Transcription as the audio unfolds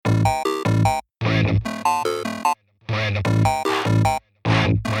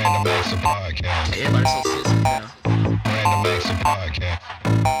Everybody's so sensitive now.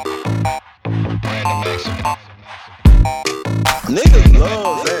 Niggas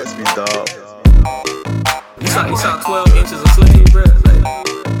love Zaxby, dog. You saw 12 inches of slave, bro. Like,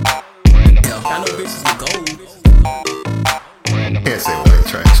 I know bitches with gold. Can't say white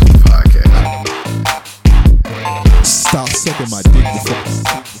trash on the podcast. Stop sucking my dick before.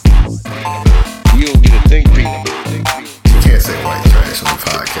 You don't get a think piece. Can't say white trash on the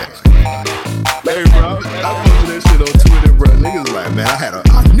podcast. Hey, bro, I posted that shit on Twitter, bro. Niggas like, man, I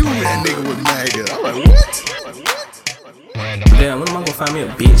knew that nigga was MAGA. I'm like, what? Damn, when am I gonna find me a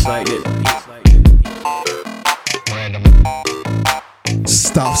bitch like that?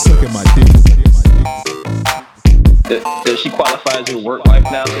 Stop sucking my dick. Does she qualify as your work wife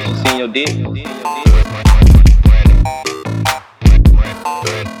now since she's seen your dick?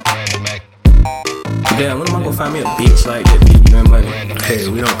 Damn, when am I gonna find me a bitch like that? You know what I mean? Hey,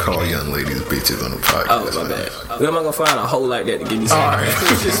 we don't call young ladies bitches on the podcast. Oh, my bad. When am I gonna find a hoe like that to give me some? All right.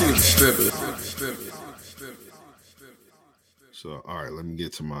 Just with the strippers. So, all right, let me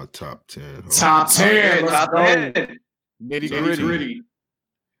get to my top 10. Top 10. Let's go. Nitty Gritty.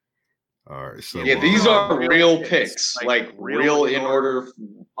 All right, so Yeah, these are real picks. Like real in order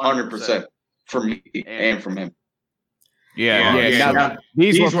 100% for me and from him. Yeah.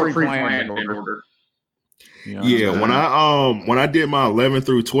 These were pre-planned in order. You know when I did my 11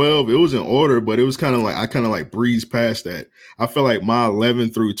 through 12, it was in order, but it was kind of like I kind of like breezed past that. I feel like my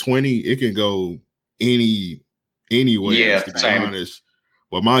 11 through 20, it can go any way. Yeah, to be same. honest.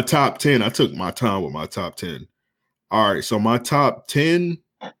 But my top 10, I took my time with my top 10. All right, so my top 10,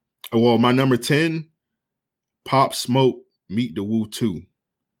 well, my number 10, Pop Smoke, Meet the Woo 2.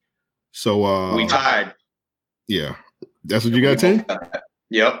 So We tied. yeah, that's what you got 10?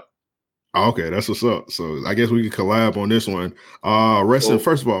 Yep. Okay, that's what's up. So I guess we can collab on this one.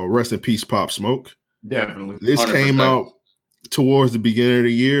 First of all, rest in peace, Pop Smoke. Definitely. This 100%. came out towards the beginning of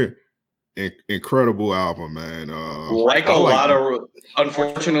the year. Incredible album, man.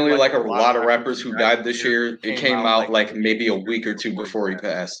 Unfortunately, like a lot of rappers who died this year, it came out like maybe a week or two before he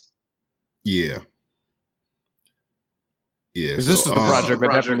passed. Yeah. Yeah. Because this is the project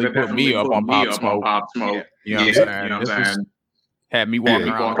that definitely put me up on Pop Smoke. You know what I'm saying? Had me walking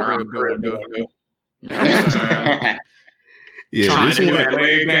around the crib doing Yeah, trying this to do one, that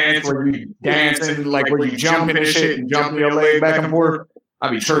leg dance where you dancing, like where you jumping and shit and jumping your leg back and forth. I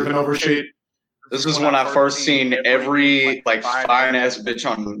be tripping over shit. This is when I first seen every like fine ass bitch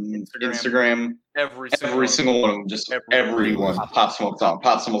on Instagram. Every single one of them, just everyone. Pop Smoke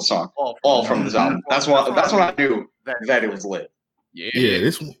song, all from this album. That's when I knew that it was lit. yeah,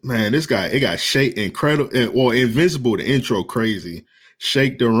 this guy, it got Shake incredible. Invincible, the intro crazy.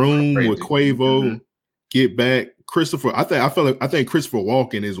 Shake the Room Crazy. with Quavo, Get Back. Christopher, I think Christopher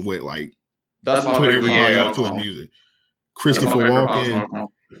Walken is what like That's my put favorite everybody part. up to the music. Christopher Walken,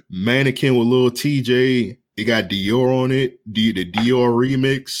 Mannequin with Lil TJ. It got Dior on it. The Dior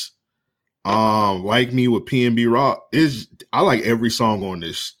remix. Like Me with PNB Rock. I like every song on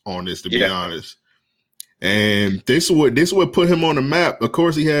this to be honest. And this is what put him on the map. Of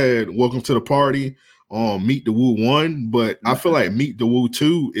course, he had Welcome to the Party on Meet the Woo 1, but I feel like Meet the Woo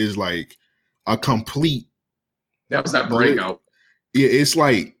 2 is like a complete. That was that breakout. Yeah, it's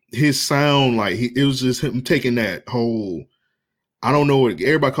like his sound, like it was just him taking that whole. I don't know what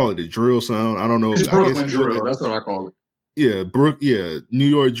everybody call it, the drill sound. I don't know. It's I Brooklyn guess drill. That's what I call it. Yeah, New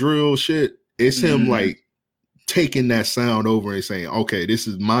York drill shit. It's him like taking that sound over and saying, "Okay, this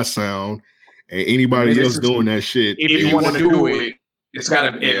is my sound," and anybody else doing that shit. If you want to do it, it's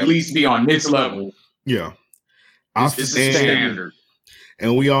got to at least be on this level. Yeah, It's a standard.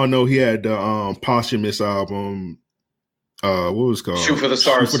 And we all know he had the posthumous album. What was it called? Shoot for the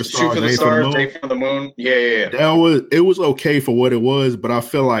Stars. Aim for the Moon. Yeah. It was okay for what it was, but I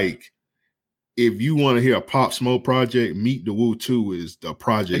feel like if you want to hear a Pop Smoke project, Meet the Woo 2 is the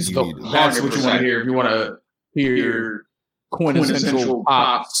project you need. That's what you want to hear if you want to hear quintessential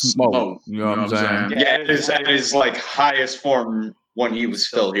Pop Smoke. You know what I'm saying? Yeah, it is like highest form when he was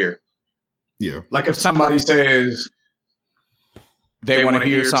still here. Yeah. Like if somebody says they want to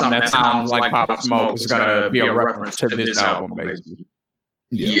hear something that sounds like Pop Smoke, it's gonna be a reference to this album, basically.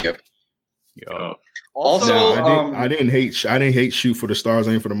 Yeah. Also, I didn't hate Shoot for the Stars,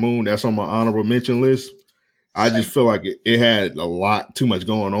 Aim for the Moon. That's on my honorable mention list. I just feel like it had a lot too much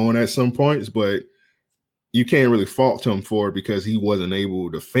going on at some points, but you can't really fault him for it because he wasn't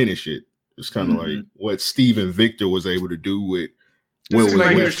able to finish it. It's kind of like what Steven Victor was able to do with. Seems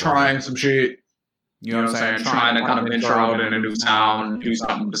like he was trying some shit. You know what I'm saying? Trying to kind of venture out in a new sound, do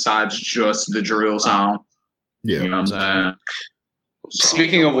something besides just the drill sound. Yeah. You know what I'm saying?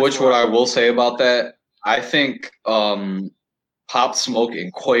 Speaking of which, what I will say about that, I think Pop Smoke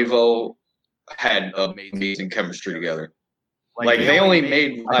and Quavo had amazing chemistry together. Like they only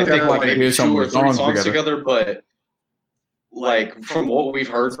made, I think, like maybe 2 or 3 songs together, but like from what we've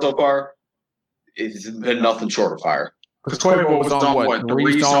heard so far, it's been nothing short of fire. Because Quavo was on what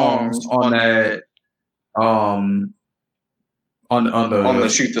 3 songs on that on the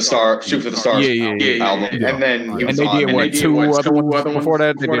Shoot for the Stars album, and then they did what 2 other ones before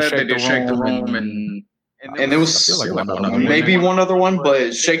that. They did Shake the Room and there was maybe one other one,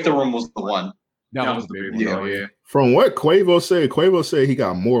 but Shake the Room was the one. That was the big one. Yeah. From what Quavo said he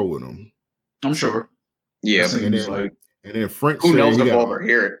got more with him. I'm sure. Yeah, and then French who said knows he if got, we'll ever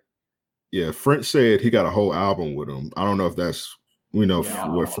hear it. Yeah, French said he got a whole album with him. I don't know if that's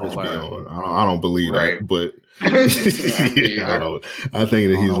what French be on. I don't believe that, but I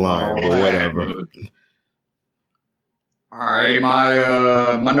think that he's lying, but whatever. All right,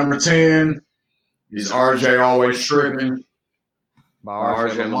 my number 10 is RJ Always Tripping by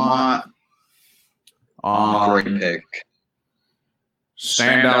RJ Lamont. Great pick.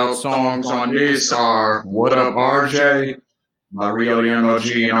 Standout songs on this are What Up RJ by Rio the MOG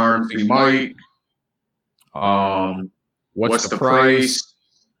and RMC Mike. What's the Price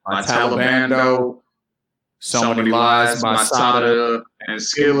by Talibando. So Many Lies by Sada and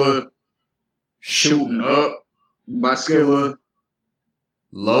Skilla. Shooting Up by Skilla.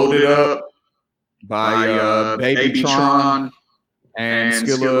 Loaded Up by Baby Tron and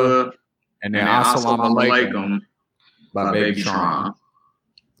Skilla. And then Assalamu Alaikum by Baby Tron.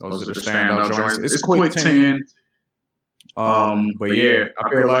 Those are the standout joints. It's a quick 10. But yeah, I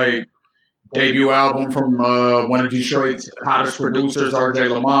feel like debut album from one of Detroit's hottest producers,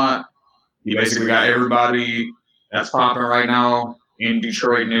 RJ Lamont. He basically got everybody that's popping right now in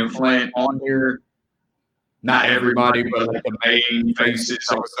Detroit and in Flint on here. Not everybody, but like the main faces,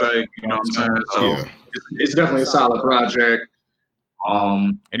 I would say. You know what I'm saying? So it's definitely a solid project.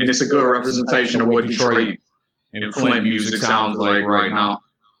 And it's a good representation of what Detroit and Flint music sounds like right now.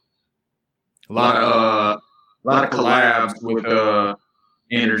 A lot of collabs with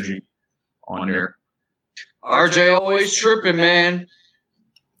Energy on there. RJ Always Tripping, man.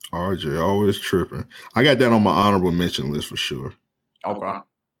 RJ Always Tripping. I got that on my honorable mention list for sure. Okay. All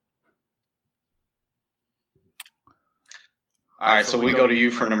right, so we go to you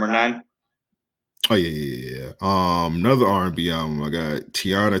for number 9. Oh yeah. Another R&B album. I got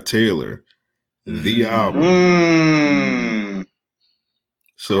Tiana Taylor, The Album.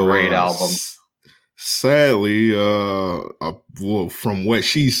 So great album. Sadly, well, from what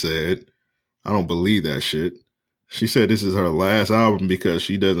she said, I don't believe that shit. She said this is her last album because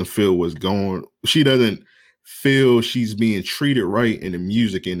she doesn't feel she doesn't feel she's being treated right in the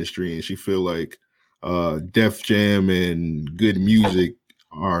music industry, and she feel like Def Jam and good music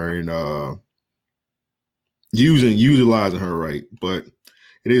are in utilizing her right. But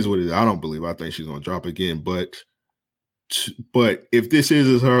it is what it is. I don't believe. I think she's gonna drop again. But if this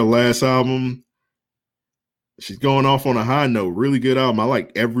is her last album, she's going off on a high note. Really good album. I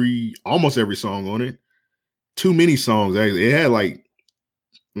like almost every song on it. Too many songs, actually. It had like,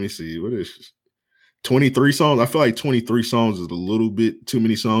 let me see, what is this? 23 songs. I feel like 23 songs is a little bit too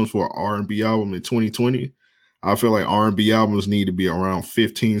many songs for an R&B album in 2020. I feel like R&B albums need to be around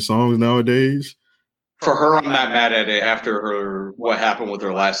 15 songs nowadays. For her, I'm not mad at it after what happened with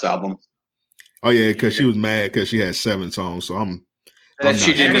her last album. Oh, yeah, because she was mad because she had 7 songs. So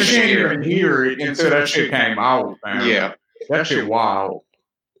she didn't even hear it until that shit came out, man. Yeah. That shit wild.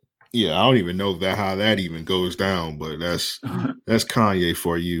 Yeah, I don't even know how that even goes down, but that's Kanye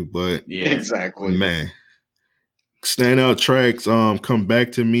for you. But yeah, exactly. Man. Standout tracks, Come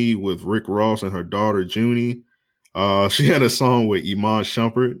Back to Me with Rick Ross and her daughter Junie. She had a song with Iman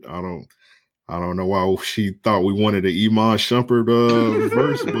Shumpert. I don't know why she thought we wanted an Iman Shumpert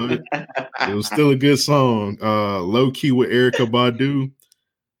verse, but it was still a good song. Low Key with Erykah Badu.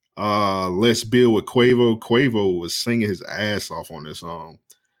 Let's Build with Quavo. Quavo was singing his ass off on this song.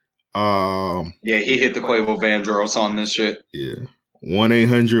 Yeah, he hit the Quavo Vandross on this shit. Yeah.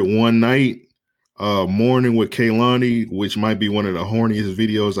 1-800 One Night. Morning with Kehlani, which might be one of the horniest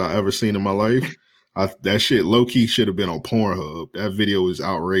videos I ever seen in my life. That shit low key should have been on Pornhub. That video is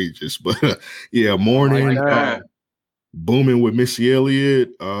outrageous. But yeah, Morning. Booming with Missy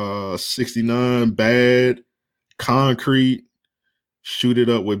Elliott. 69 Bad. Concrete. Shoot It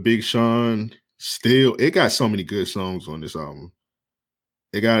Up with Big Sean. Still, it got so many good songs on this album.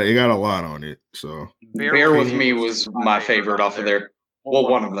 It got a lot on it. So Bear With Me was my favorite off of there. Well,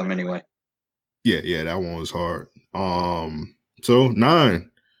 one of them anyway. Yeah, that one was hard. So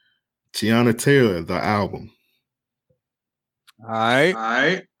 9, Tiana Taylor, The Album. All right. All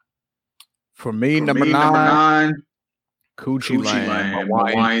right. For me, For number me, nine, Coochie Coochie Lane,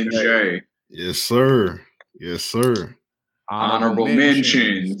 Lane, YNJ. Yes, sir. Yes, sir. Honorable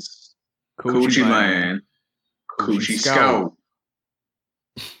mentions. Coochie Lane. Coochie Scout.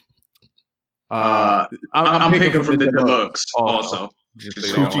 I'm picking from the deluxe also.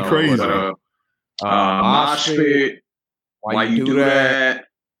 Coochie Crazy. Mosh Pit. Why you do that?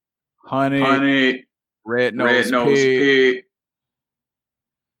 Honey. Red Nose Pig.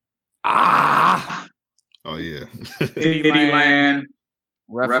 Oh yeah. Diddyland.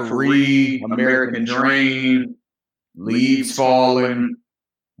 Referee. American Dream. Leaves Falling.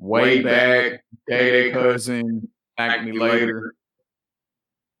 Way Back. Day Cousin. Thank Me Later.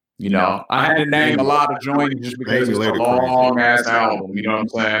 You know, I had to name a lot of joints just because it's a long ass album. You know what I'm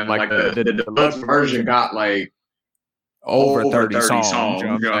saying? Like the deluxe version got like over 30 songs. You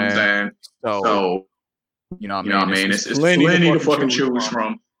know what I'm saying? So you know what I mean? It's plenty to fucking choose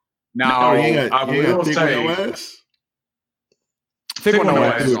from. Now, I will say, Thick with No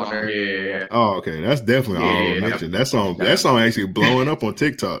Ass is on there. Yeah. Oh, okay. That's definitely honorable mention. That song actually blowing up on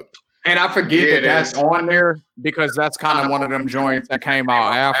TikTok. And I forget that's on there because that's kind of one of them joints that came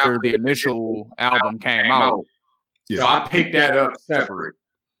out after the initial album came out. Yeah. So I picked that up separate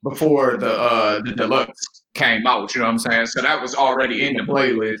before the deluxe came out. You know what I'm saying? So that was already in the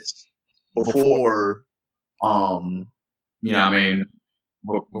playlist before, you know what I mean?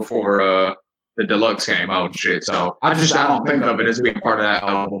 Before the deluxe came out and shit. So I don't think of it as being part of that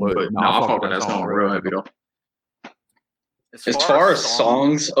album, but no, I fuck with that song real heavy though. As far as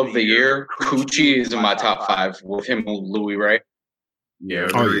songs of the year, Coochie is in my top 5 with him and Louis, right? Yeah.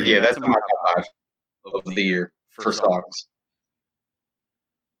 Oh, yeah. Yeah, that's in my top 5 of the year for songs.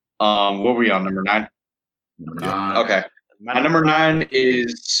 What were we on, number 9? Okay. My number 9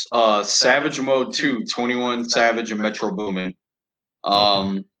 is Savage Mode 2, 21 Savage and Metro Boomin.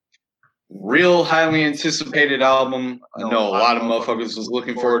 Real highly anticipated album. I know a lot of motherfuckers was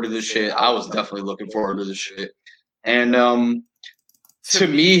looking forward to this shit. I was definitely looking forward to this shit. And to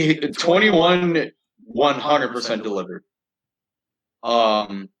me, 21 100% delivered.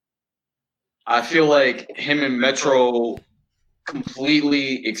 I feel like him and Metro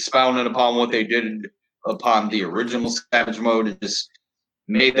completely expounded upon what they did upon the original Savage Mode and just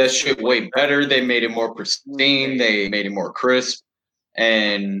made that shit way better. They made it more pristine. They made it more crisp.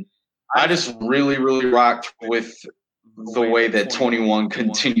 And I just really, really rocked with the way that 21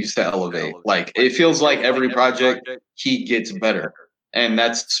 continues to elevate. Like, it feels like every project he gets better. And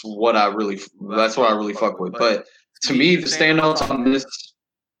that's what I really fuck with. But to me, the standouts on this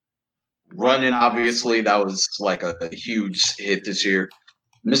Running, obviously, that was like a huge hit this year.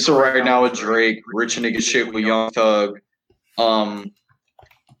 Mr. Right Now with Drake, Rich Nigga Shit with Young Thug, Snitches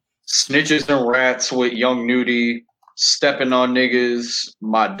and Rats with Young Nudie, Stepping on Niggas,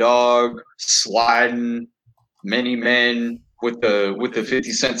 My Dog, Sliding, Many Men with the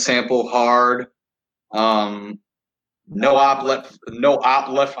 50 Cent sample, Hard, No Op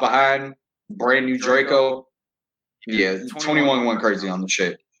Left Behind, Brand New Draco. Yeah, 21 went crazy on the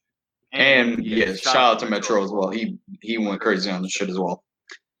shit. And yeah, shout out to Metro as well. He went crazy on the shit as well.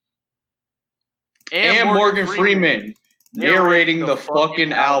 And Morgan Freeman narrating the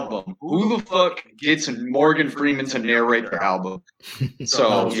fucking album. Who the fuck gets Morgan Freeman to narrate their album?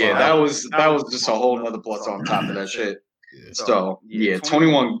 So yeah, that was just a whole nother plus on top of that shit. So yeah,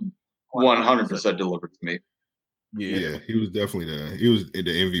 21 100% delivered to me. Yeah, he was definitely he was the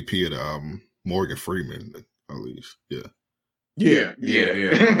MVP of the album. Morgan Freeman, at least. Yeah. Yeah.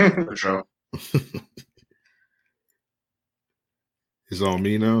 For sure. It's on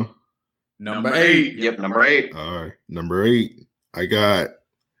me now. Number 8. Yep, number 8. All right, number 8. I got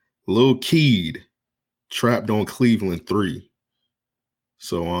Lil Keed, Trapped on Cleveland 3.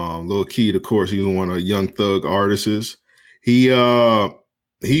 So Lil Keed, of course, he's one of Young Thug artists. He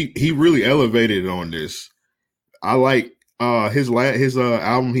really elevated on this. I like his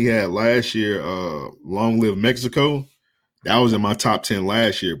album he had last year, Long Live Mexico. That was in my top 10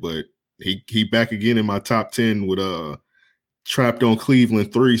 last year, but he back again in my top 10 with Trapped on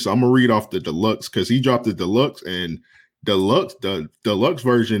Cleveland 3. So I'm gonna read off the deluxe because he dropped the deluxe, and the deluxe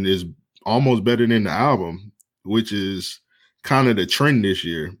version is almost better than the album, which is kind of the trend this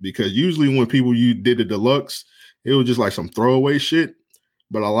year. Because usually when people did the deluxe, it was just like some throwaway shit.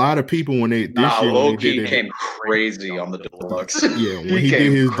 But a lot of people when they Low-key came crazy on the deluxe. Yeah, when he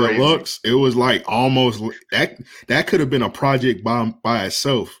did his deluxe, it was like almost that could have been a project by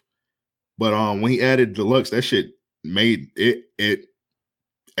itself. But when he added deluxe, that shit made it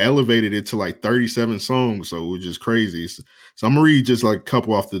elevated it to like 37 songs, so it was just crazy. So I'm gonna read just like a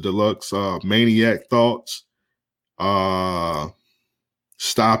couple off the deluxe. Maniac Thoughts,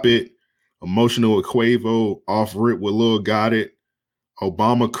 Stop It, Emotional with Quavo, Off Rip with Lil Got It,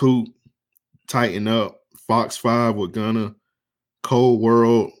 Obama Coupe, Tighten Up, Fox 5 with Gunna, Cold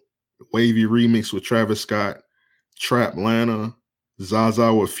World, Wavy Remix with Travis Scott, Trap Lana,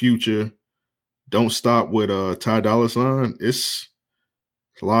 Zaza with Future, Don't Stop with Ty Dolla $ign. It's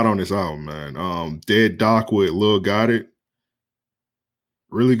a lot on this album, man. Dead Doc with Lil Got It.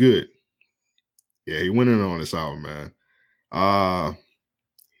 Really good. Yeah, he went in on this album, man.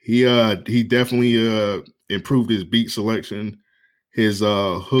 He definitely improved his beat selection, his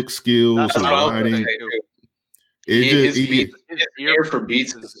hook skills, his writing. His ear for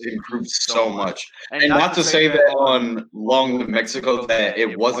beats has improved so much. And not to say that on Long Live Mexico that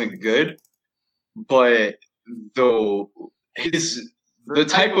it wasn't good, but the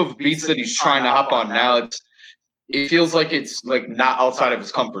type of beats that he's trying to hop on now, it feels like it's like not outside of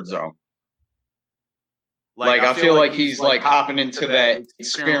his comfort zone. Like I feel like he's like hopping into that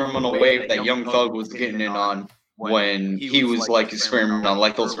experimental wave that Young Thug was getting in on when he was like experimenting on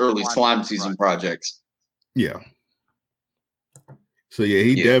like those early Slime Season projects. Yeah. So yeah,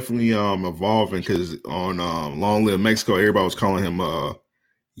 he definitely evolving, because on Long Live Mexico, everybody was calling him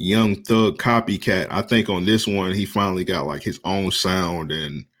Young Thug copycat. I think on this one he finally got like his own sound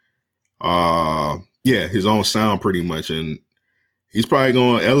and his own sound pretty much, and he's probably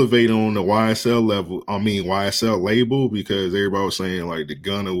going to elevate on the YSL label, because everybody was saying like the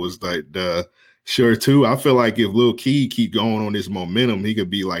Gunna was like the sure too. I feel like if Lil Key keep going on this momentum, he could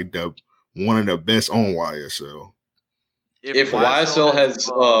be like one of the best on YSL. If YSL has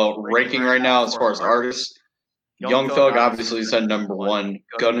ranking right now as far as artists, Young Thug obviously is at number 1.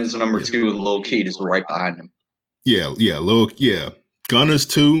 Gunna's number 2, and Lil Keed is right behind him. Gunna's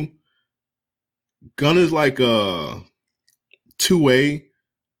 2. Gunna's like 2A.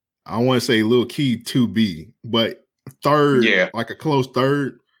 I want to say Lil Key 2B, but third, like a close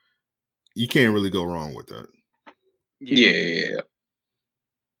third, you can't really go wrong with that. Yeah.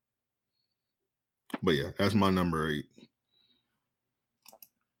 But yeah, that's my number 8.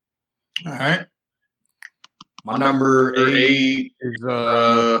 All right. My number 8 is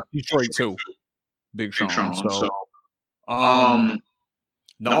Detroit 2. Big Sean. So, the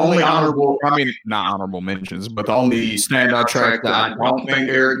only not honorable mentions, but the only standout track that I don't think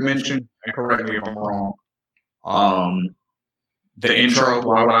Eric mentioned, and correct me if I'm wrong, the intro,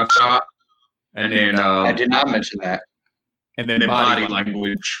 Why Would I Stop? And then I did not mention that. And then Body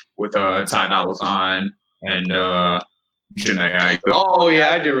Language with Ty Dolla $ign and Jhené Aiko. Oh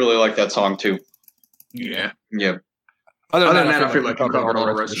yeah, I do really like that song too. Yeah. Yep. Other than that, I feel like you covered all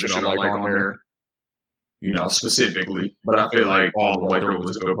the rest of the shit I like on there. You know, specifically, but I feel like all the way through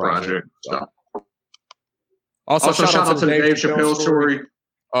was a good project. So. Also, shout out to the Dave Chappelle story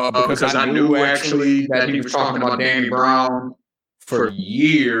because I knew actually that he was talking about Danny Brown for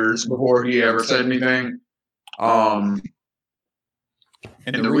years before he ever said anything. And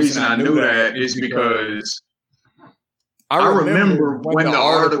the reason I knew that is because I remember when the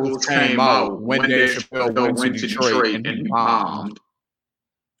articles came out when Dave Chappelle went to Detroit and he bombed.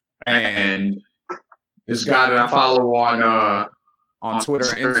 And this guy that I follow on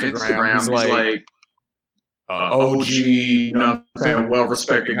Twitter and Instagram, he's like OG,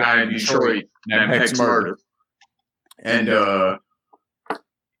 well-respected guy in Detroit named Hex Murder. And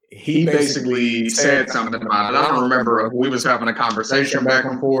he basically said something about it. I don't remember if we was having a conversation back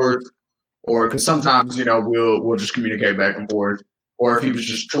and forth, or because sometimes, you know, we'll just communicate back and forth, or if he was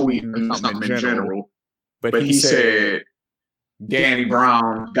just tweeting something in general. But he said Danny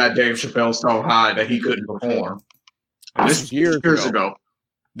Brown got Dave Chappelle so high that he couldn't perform. And this was years ago.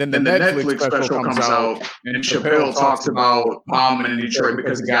 Then the Netflix special comes out, and Chappelle talks about bombing in Detroit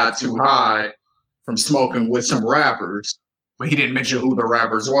because he got too high from smoking with some rappers, but he didn't mention who the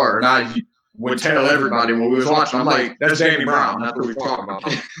rappers were. And I would tell everybody when we was watching, I'm like, that's Danny Brown. That's what we're talking about.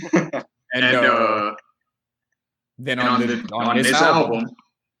 And then on this album,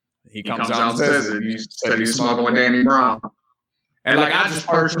 he comes out and says it. He said he's smoking with Danny Brown. And like, I just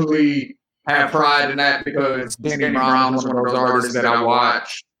personally have pride in that because Danny Brown was one of those artists that I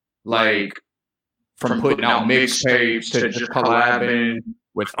watched, like, from putting out mixtapes to just collabing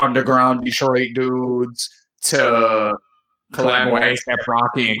with underground Detroit dudes to collabing with A$AP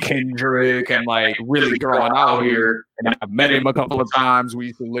Rocky and Kendrick and like really growing out here. And I've met him a couple of times. We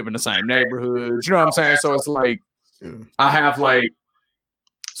used to live in the same neighborhoods. You know what I'm saying? So it's like I have like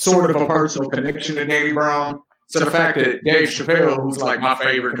sort of a personal connection to Danny Brown. So the fact that Dave Chappelle, who's like my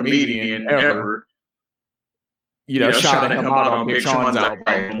favorite comedian ever, you know, shouting him out on Big Sean's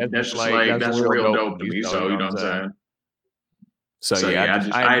album, that's real dope to me. So you know what I'm saying? So yeah,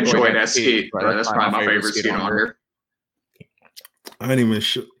 I enjoy that skit. That's probably my favorite skit on here. I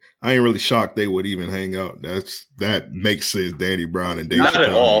ain't really shocked they would even hang out. That makes sense. Danny Brown and Dave Not at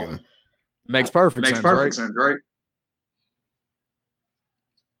Chappelle all. hanging out. Makes perfect sense, right?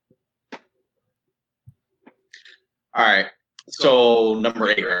 All right. So number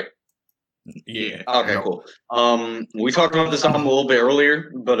 8, right? Yeah. Okay, cool. We talked about this album a little bit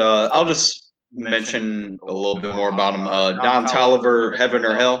earlier, but I'll just mention a little bit more about him. Don Toliver, Heaven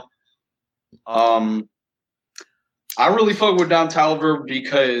or Hell. I really fuck with Don Toliver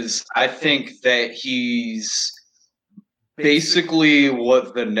because I think that he's basically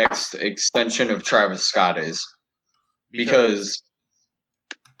what the next extension of Travis Scott is. Because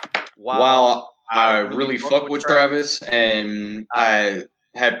while I really fuck with Travis and I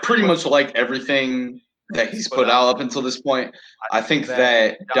had pretty much liked everything that he's put out up until this point, I think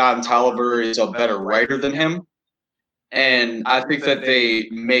that Don Toliver is a better writer than him. And I think that they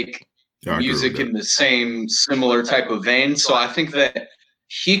make music in the same similar type of vein. So I think that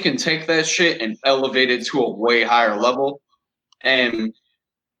he can take that shit and elevate it to a way higher level. And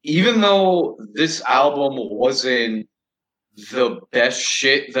even though this album wasn't the best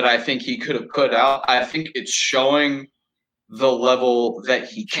shit that I think he could have put out, I think it's showing the level that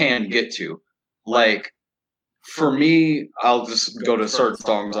he can get to. Like, for me, I'll just go to certain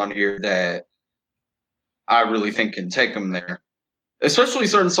songs on here that I really think can take him there. Especially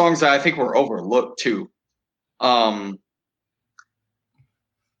certain songs that I think were overlooked too. No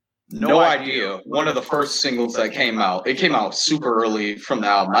Idea. One of the first singles that came out. It came out super early from the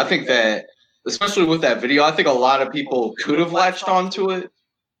album. I think that, especially with that video, I think a lot of people could have latched onto it,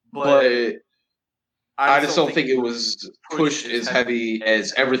 but I just don't think it was pushed as heavy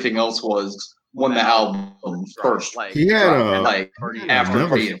as everything else was when the album first. He had after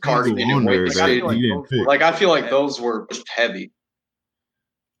Party and Cardi and Wasted. Like, I feel like those were pushed heavy.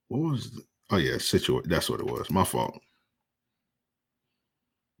 What was oh yeah, Situation. That's what it was. My fault.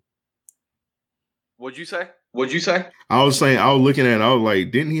 What'd you say? I was saying, I was looking at it, I was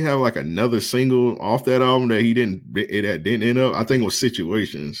like, didn't he have like another single off that album that he didn't end up? I think it was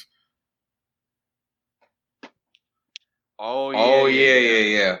Situations. Oh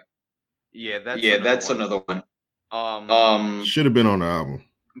yeah. Yeah, that's another one. Should have been on the album.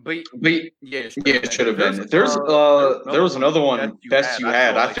 But it should have been. There was another one, Best You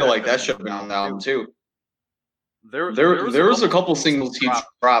Had. I feel like that should have been on the album too. There was a couple singles he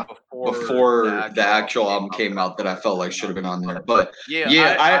dropped before the actual album came out that I felt like should have been on there. But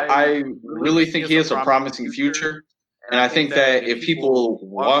I really think he has a promising future. And I think that if people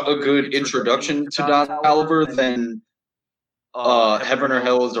want a good introduction to Don Toliver, then Heaven or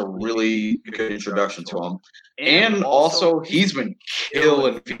Hell is a really good introduction to him. And also, he's been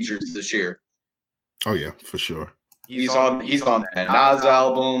killing features this year. Oh yeah, for sure. He's on that Nas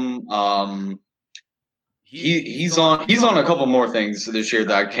album. He's on a couple more things this year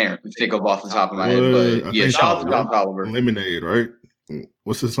that I can't think of off the top of my head. But yeah, shout out to Don Toliver. Lemonade, right?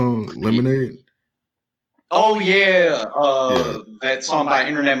 What's the song? Lemonade. Oh yeah, that song by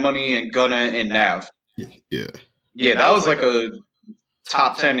Internet Money and Gunna and Nav. Yeah, that was like a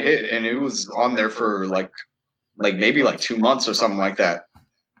top 10 hit, and it was on there for like maybe like 2 months or something like that.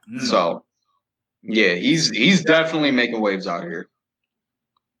 So yeah, he's definitely making waves out here.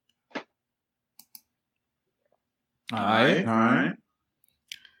 All right.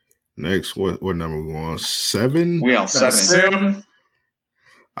 Next, what number we on? 7? We on 7.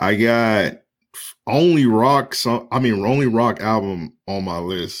 I got only rock album on my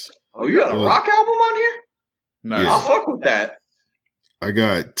list. Oh, you got a rock album on here? Nice. I'll fuck with that. I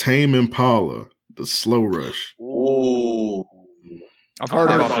got Tame Impala, The Slow Rush. Ooh. I've heard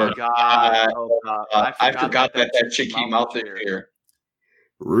about that. I forgot that shit came out this year.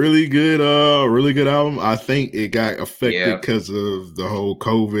 Really good album. I think it got affected because of the whole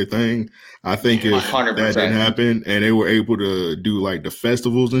COVID thing. I think if 100%. That didn't happen and they were able to do like the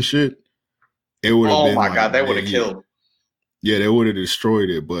festivals and shit, it would have been. Oh my god, they would have killed. Yeah, they would have destroyed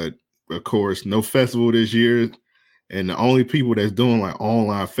it. But of course, no festival this year. And the only people that's doing like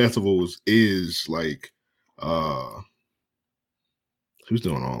online festivals is like who's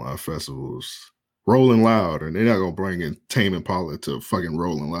doing online festivals? Rolling Loud, and they're not gonna bring in Tame Impala to fucking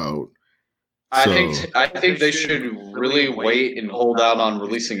Rolling Loud. I think they should really wait and hold out on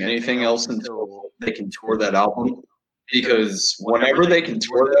releasing anything else until they can tour that album. Because whenever they can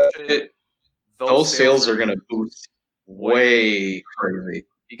tour that shit, those sales are gonna boost way crazy.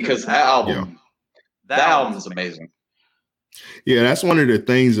 Because that album is amazing. Yeah, that's one of the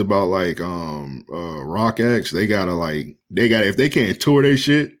things about like rock acts. They gotta if they can't tour their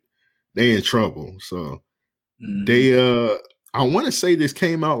shit, they in trouble. So they I want to say this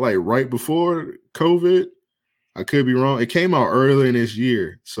came out like right before COVID, I could be wrong. It came out earlier in this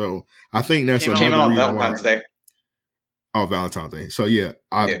year, so I think that's Came out another on reason Valentine's why. Day. Oh, Valentine's Day. So yeah,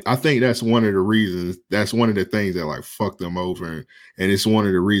 I think that's one of the reasons. That's one of the things that like fucked them over, and it's one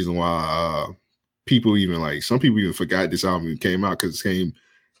of the reasons why people even like some people even forgot this album came out because it came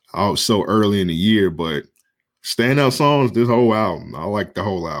out so early in the year. But standout songs, this whole album, I like the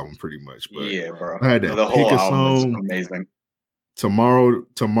whole album pretty much. But Yeah, bro. I had to The pick whole a album is song. amazing.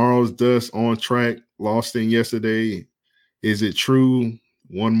 Tomorrow's Dust, On Track, Lost in Yesterday. Is It True?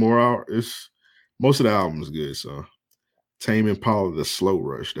 One More Hour. It's most of the album is good. So Tame Impala, The Slow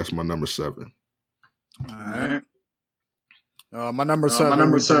Rush. That's my number 7. All right. My number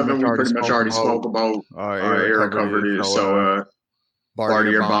 7. We pretty much already spoke about. Eric covered it. So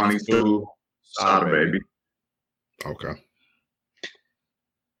Barty or Bonnie too. Sada Baby. Okay.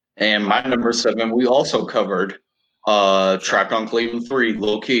 And my number 7, we also covered Track on Cleveland 3,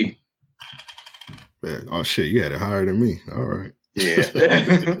 Low Key. Man, oh shit, you had it higher than me. All right.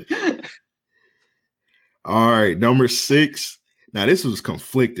 Yeah. All right, number 6. Now this was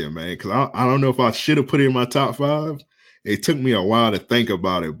conflicting, man, because I don't know if I should have put it in my top 5. It took me a while to think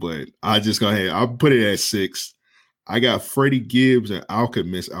about it, but I'll put it at 6. I got Freddie Gibbs and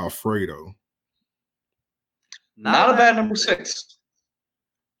Alchemist Alfredo. Not a bad number 6.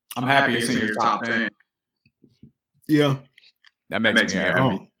 I'm happy it's in your top 10. Yeah, That makes me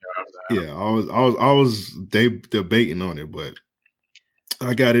happy. yeah. I was debating on it, but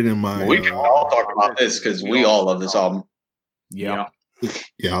I got it in my. We can all talk about this because we all love this album. Yeah.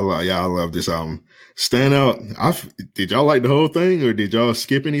 I love this album. Stand out. Did y'all like the whole thing, or did y'all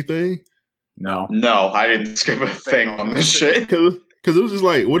skip anything? No. No, I didn't skip a thing on this shit. Because it was just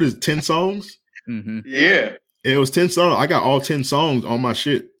like, what is 10 songs? Mm-hmm. Yeah. It was 10 songs. I got all 10 songs on my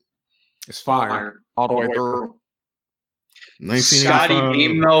shit. It's fire all the way through. Scotty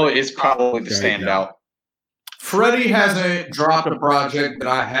Beam, though, is probably the standout. Freddie hasn't dropped a project that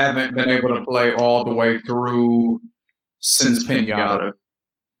I haven't been able to play all the way through since Pinata.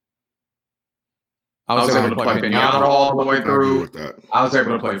 I was able to play Pinata all the way through. I was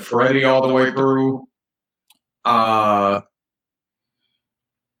able to play Freddie all the way through.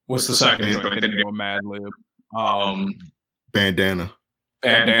 What's the second? I didn't go Mad Lib. Bandana. I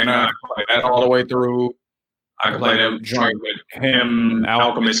can play that all the way through. I can play that joint with him,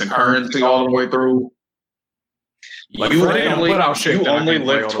 Alchemist, and Currency all the way through. Like, You Freddie don't put out shit that I Only can't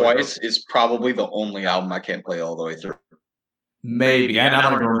play Live all the way Twice is probably the only album I can't play all the way through. Maybe. And I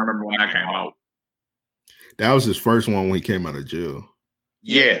don't even remember when that came out. That was his first one when he came out of jail.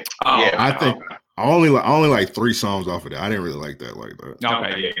 Yeah. Yeah. I think I only like 3 songs off of that. I didn't really like that like that.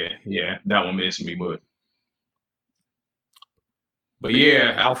 Okay, yeah. That one missed me, but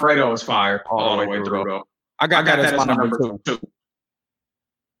yeah, Alfredo is fire all the way through, though. I got that as my number 2.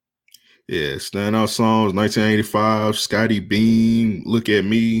 Yeah, standout songs, 1985, Scotty Beam, Look at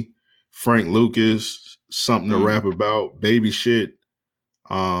Me, Frank Lucas, Something to Rap About, Baby Shit,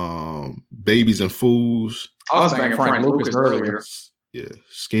 Babies and Fools. I was thinking Frank Lucas earlier. Yeah,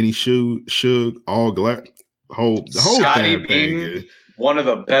 Skinny Suge, All Black, the whole Scotty damn thing. Beam, one of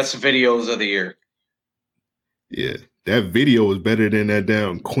the best videos of the year. Yeah, that video was better than that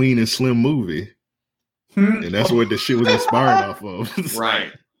damn Queen and Slim movie. And that's what the shit was inspired off of.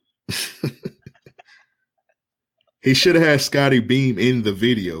 Right. He should have had Scotty Beam in the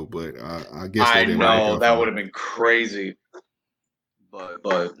video, but I guess they didn't. I know that would have been crazy, but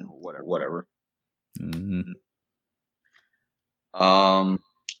whatever. Mm-hmm. All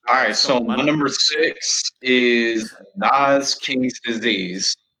right, so my number 6 is Nas King's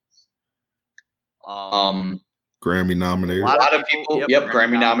Disease. Grammy nominated. A lot of people,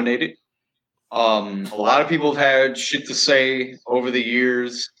 Grammy nominated. A lot of people have had shit to say over the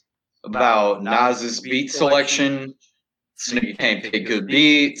years about Nas's beat selection. This nigga can't pick good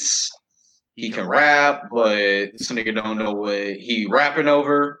beats. He can rap, but this nigga don't know what he rapping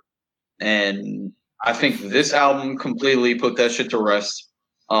over. And I think this album completely put that shit to rest.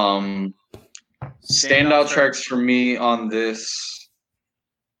 Standout tracks for me on this: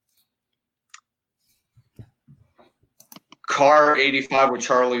 Car 85 with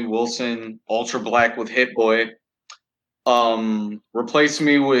Charlie Wilson, Ultra Black with Hit Boy, Replace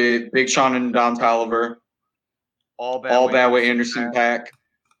Me with Big Sean and Don Toliver, All Bad with Anderson .Paak,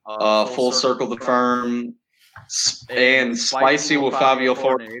 Full Circle The Firm, and Spicy with Fabio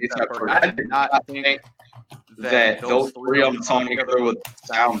Ford. I did not think that those 3 on the song together would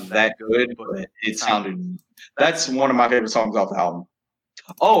sound that good, but it sounded. That's one of my favorite songs off the album.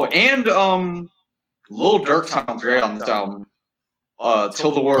 Oh, and Lil Durk sounds great on this album.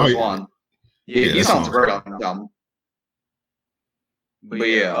 Till the World Is One. Yeah, he sounds great on this album. But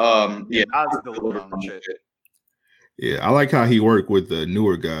yeah, that's the Lil Durk shit. Yeah, I like how he worked with the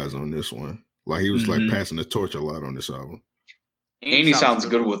newer guys on this one. Like he was like passing the torch a lot on this album. And he sounds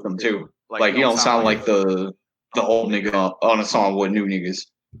good with them too. Like he don't sound like the old nigga on a song with new niggas.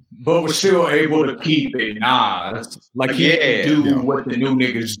 But we're still able to keep it Nas. Like he didn't do what the new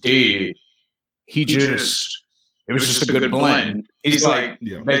niggas did. It was just a good blend. He's like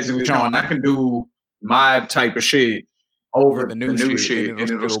basically showing I can do my type of shit over the new shit and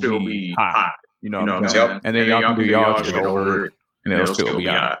it'll still be hot. You know what I'm saying? And then y'all can do y'all shit over it and it'll still be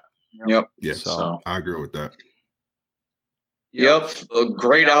hot. Yep. Yes, So I agree with that. Yep. A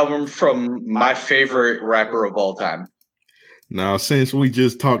great album from my favorite rapper of all time. Now, since we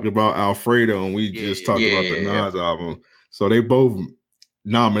just talked about Alfredo and we just talked about the Nas album, so they both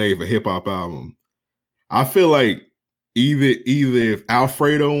nominated for hip hop album. I feel like either if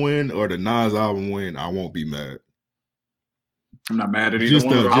Alfredo win or the Nas album win, I won't be mad. I'm not mad at either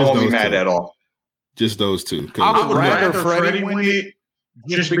one. I won't be mad at all. Just those two. I would rather Freddie win it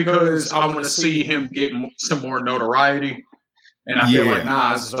just because I want to see him get some more notoriety. And I feel like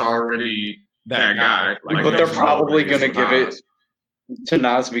Nas is already that guy. Like, but they're probably going to give it to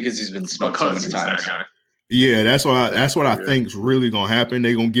Nas because he's been smoked so many times. Yeah, that's what I think is really gonna happen.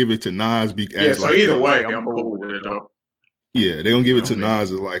 They're gonna give it to Nas because so either way, I'm cool with it though. Yeah, they're gonna give it to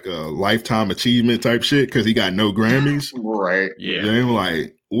Nas as like a lifetime achievement type shit because he got no Grammys. Right. Yeah. They're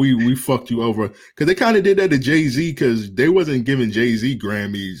like, we fucked you over. Because they kind of did that to Jay-Z because they wasn't giving Jay-Z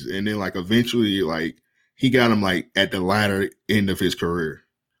Grammys, and then like eventually like he got him like at the latter end of his career.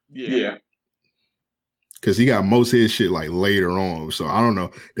 Yeah. Because he got most of his shit like later on. So I don't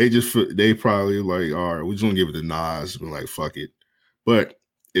know. They probably like, all right, we're just gonna give it to Nas. We're like, fuck it. But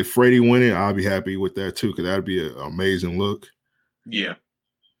if Freddie win it, I'll be happy with that too, because that'd be an amazing look. Yeah.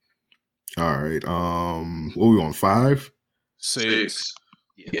 All right. What we on? 5? 6.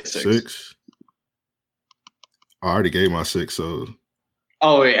 Yeah, 6. I already gave my 6, so.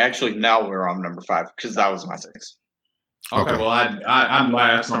 Oh wait, actually now we're on number 5 because that was my 6. Okay. Well I'm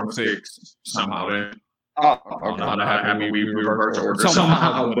last on 6 somehow then. Oh, okay. I mean, we reverse order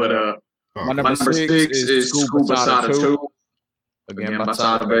somehow, but my number 6 is Scuba Sada 2. Again,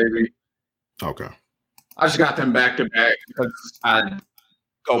 Basada Baby. Okay. I just got them back to back because I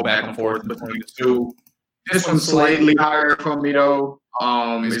go back and forth between the two. This one's slightly higher for me though.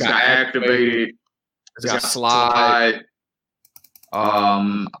 It's got Activated. It's got Slide.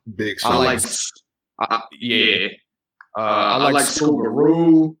 Big I like I like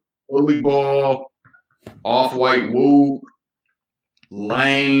Scoobaroo, Bully Ball, Off-White Woo,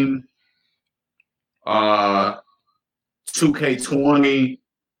 Lame, 2K20,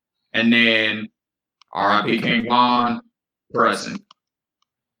 and then R.I.P. King Von, Present.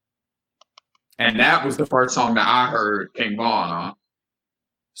 And that was the first song that I heard King Von on.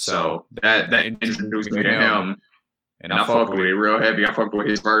 So that introduced me to him. And I fucked with it real heavy. I fucked with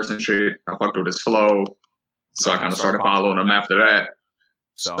his verse and shit. I fucked with his flow. So I kind of started following him after that.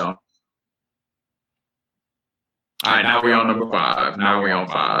 So. All right, now we're on number 5. Now we're on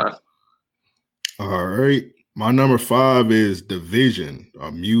 5. All right. My number 5 is Division,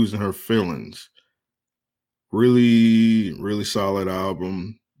 Muse and Her Feelings. Really, really solid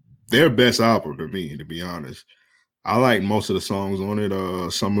album. Their best album to me, to be honest. I like most of the songs on it.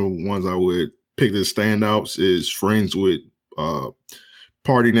 Some of the ones I would pick as standouts is Friends with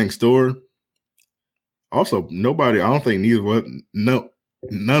Party Next Door. Also, I don't think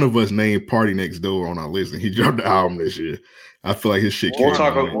none of us named Party Next Door on our list, and he dropped the album this year. I feel like his shit. We'll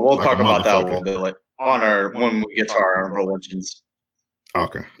talk about that a little bit when we get to our honorable mentions.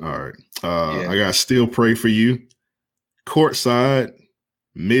 Okay, all right. I got Still Pray for You, Courtside,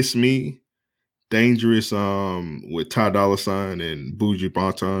 Miss Me, Dangerous with Ty Dolla $ign and Buju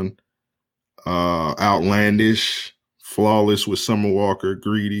Banton, Outlandish, Flawless with Summer Walker,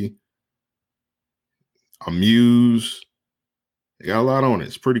 Greedy, Muse. They got a lot on it.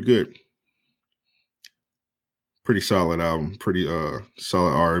 It's pretty good. Pretty solid album. Pretty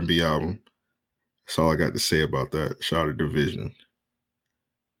solid R&B album. That's all I got to say about that. Shout out to Division.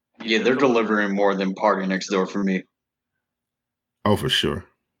 Yeah, they're delivering more than Party Next Door for me. Oh, for sure.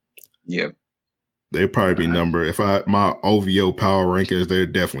 Yeah. They'd probably be my OVO power rankings, they're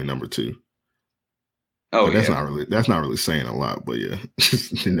definitely number 2. Oh, but that's not really saying a lot, but yeah.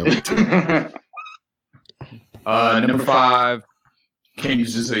 Number 2. Number 5,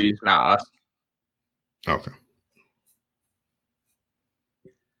 King's Disease, Nas. Okay.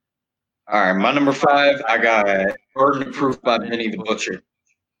 All right, my number 5, I got Burden of Proof by Benny the Butcher.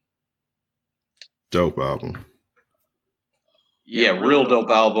 Dope album. Yeah, real dope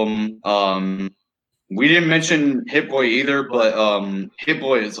album. We didn't mention Hit Boy either, but Hit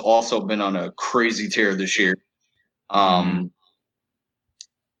Boy has also been on a crazy tear this year.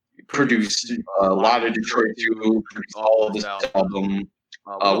 Produced a lot of Detroit too. Produced all of this album.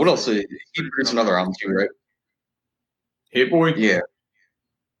 What else? He produced another album too, right? Hit Boy. Yeah.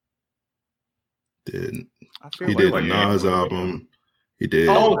 He did the Nas album. He did.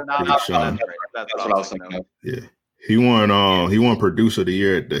 That's what I was thinking of. Yeah. He won Producer of the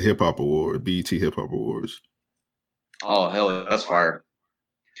Year at the Hip Hop Award, BET Hip Hop Awards. Oh hell, that's fire.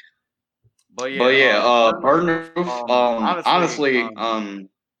 But yeah, Burden of Proof. Honestly,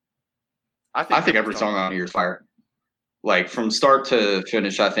 I think every song on here is fire. Like from start to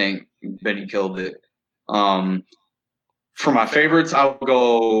finish, I think Benny killed it. For my favorites, I'll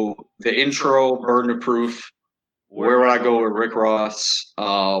go the intro, Burden of Proof. Where Would I Go with Rick Ross?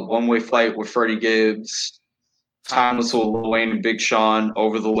 One Way Flight with Freddie Gibbs. Timeless with Lil Wayne and Big Sean.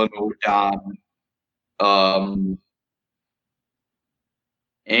 Over the Limit with Don.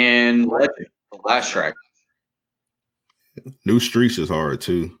 And Legend, the last track. New Streets is hard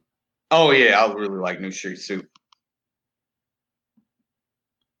too. Oh yeah, I really like New Streets too.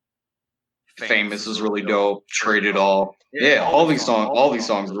 Famous is really dope. Trade It All. Yeah, all these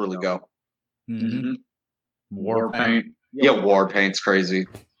songs really go. Mm-hmm. Warpaint. Yeah, Warpaint's crazy.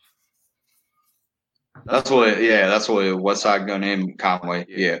 That's what West Side Gun and Conway.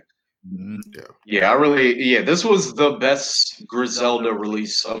 Yeah. Yeah, this was the best Griselda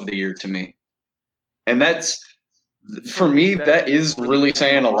release of the year to me. And that's, for me, that is really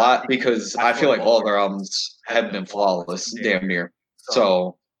saying a lot because I feel like all their albums have been flawless, damn near.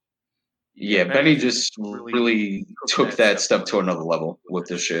 So, yeah, Benny just really took that step to another level with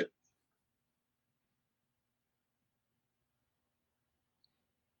this shit.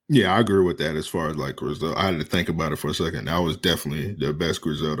 Yeah, I agree with that as far as like Griselda. I had to think about it for a second. That was definitely the best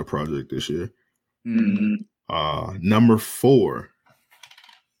Griselda project this year. Mm-hmm. Number 4.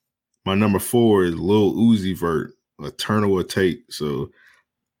 My number 4 is Lil Uzi Vert, Eternal Will Take. So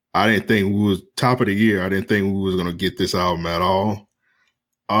I didn't think we was top of the year. I didn't think we was gonna get this album at all.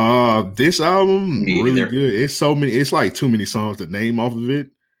 This album really good. It's like too many songs to name off of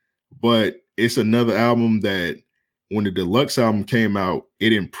it, but it's another album that when the deluxe album came out,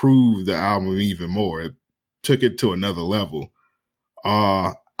 it improved the album even more. It took it to another level.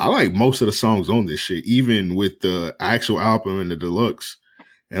 I like most of the songs on this shit, even with the actual album and the deluxe.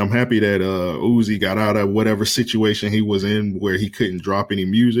 And I'm happy that Uzi got out of whatever situation he was in where he couldn't drop any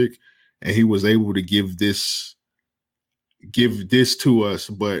music, and he was able to give this to us.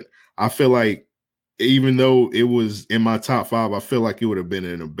 But I feel like even though it was in my top 5, I feel like it would have been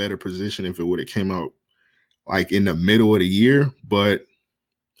in a better position if it would have came out like in the middle of the year. But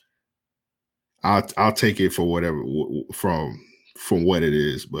I'll take it for whatever from what it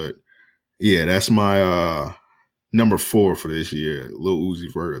is. But yeah, that's my number 4 for this year. Lil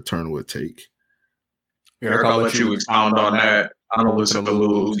Uzi Vert, Eternal Will Take. Eric, I'll let you expound on that. I don't listen to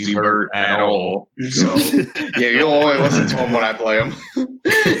Lil Uzi Vert at all. So yeah, you'll only listen to him when I play him.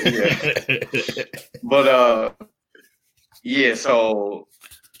 Yeah. But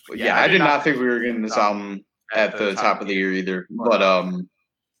I did not think we were getting this album at the top of the year either. But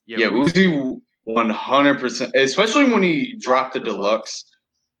Uzi 100%, especially when he dropped the deluxe.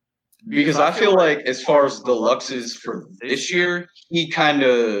 Because I feel like as far as deluxes for this year, he kind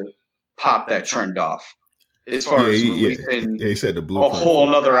of popped that trend off. As far as releasing he said the a whole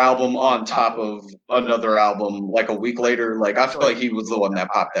another album on top of another album like a week later. Like I feel like he was the one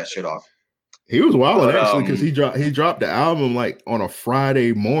that popped that shit off. He was wild actually because he dropped the album like on a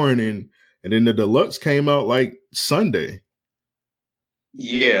Friday morning, and then the deluxe came out like Sunday.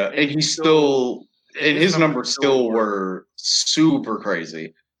 Yeah, and his numbers still were super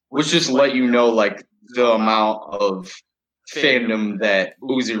crazy, which just let you know like the amount of fandom that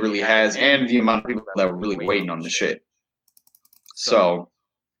Uzi really has and the amount of people that were really waiting on the shit. So,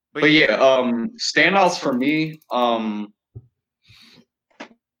 but yeah, standouts for me,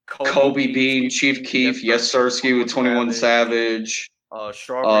 Kobe Bean, Chief Keef, Yes Sirski with 21 Savage,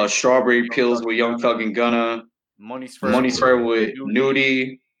 Strawberry Pills with Young Thug and Gunna, Money Spread with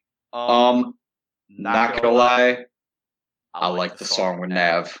Nudie. Not gonna lie, I like the song with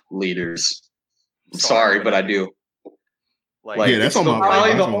Nav, Leaders. I'm sorry, but I do. Like, that's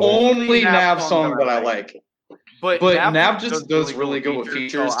probably the only Nav song that I like. But Nav just does really good with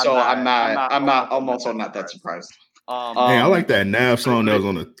features, so I'm also not that surprised. Hey, I like that Nav song that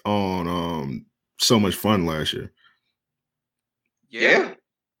was on So Much Fun last year. Yeah,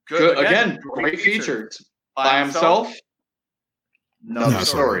 good. Again, great feature by himself. No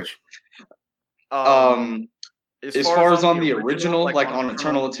story. As far as on the original, like on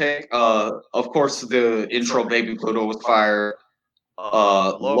Eternal Attack, of course the intro Baby Pluto was fire.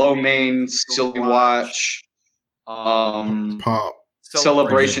 Low Main, Silly Watch, Pop.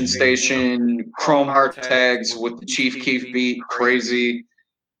 Celebration Station, Chrome Heart Tags with the Chief Keef beat, crazy.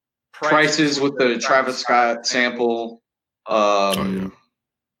 Prices with the Travis Scott sample. Yeah,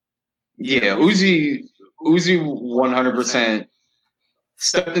 Uzi 100%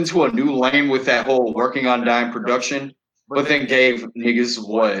 stepped into a new lane with that whole working on dime production, but then gave niggas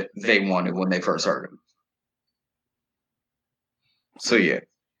what they wanted when they first heard him. So yeah.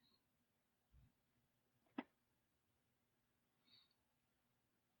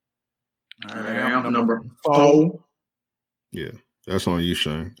 All right, I'm number 4. Yeah, that's on you,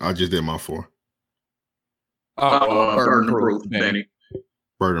 Shane. I just did my 4. Burden Proof, Benny.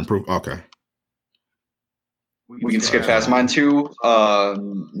 Burden Proof. Okay. We can skip past mine too.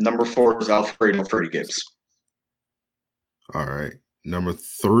 Number 4 is Alfredo Freddie Gibbs. All right. Number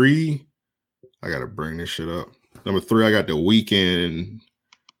 3, I gotta bring this shit up. Number 3, I got The Weeknd.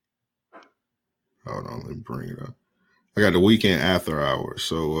 Hold on, let me bring it up. I got The Weeknd After Hours.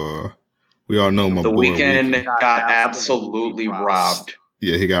 So we all know my The boy Weeknd got absolutely robbed.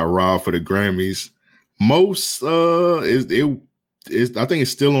 Yeah, he got robbed for the Grammys. Most I think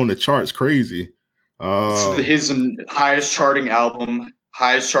it's still on the charts. Crazy. His highest charting album,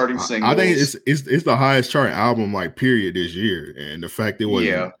 highest charting single. I think it's the highest charting album like period this year, and the fact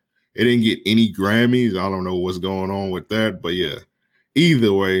it didn't get any Grammys. I don't know what's going on with that, but yeah.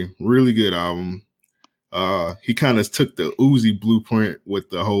 Either way, really good album. He kind of took the Uzi blueprint with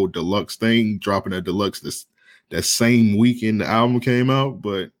the whole deluxe thing, dropping a deluxe that same weekend the album came out,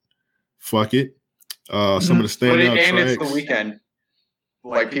 but fuck it. Some of the standout tracks. It's The Weeknd.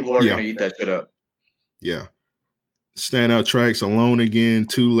 Like people are gonna eat that shit up. Yeah. Standout tracks: Alone Again,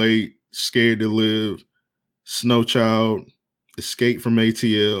 Too Late, Scared to Live, Snow Child, Escape from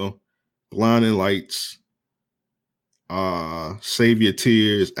ATL, Blinding Lights, Save Your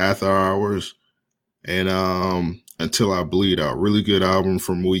Tears, After Hours, and Until I Bleed Out. Really good album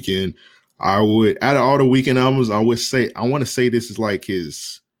from Weeknd. Out of all the Weeknd albums, I want to say this is like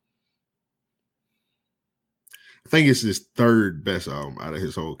his, I think it's his 3rd best album out of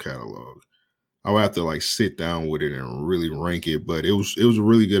his whole catalog. I would have to like sit down with it and really rank it, but it was a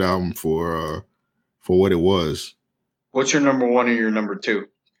really good album for what it was. What's your number 1 and your number 2?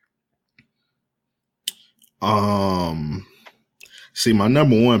 See, my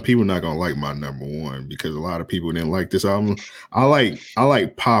number 1, people not gonna like my number 1 because a lot of people didn't like this album. I like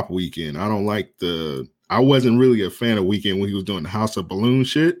Pop Weeknd. I don't like I wasn't really a fan of Weeknd when he was doing the House of Balloon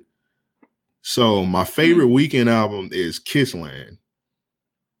shit. So my favorite Weeknd album is Kissland.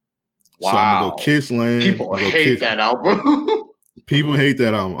 Wow. So I'm gonna go Kissland. People hate that album. People hate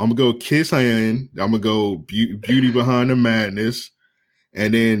that album. I'm gonna go Kissland. I'm gonna go Beauty Behind the Madness.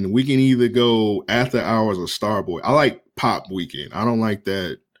 And then we can either go After Hours or Starboy. I like Pop Weeknd. I don't like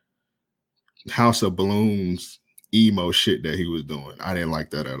that House of Balloons emo shit that he was doing. I didn't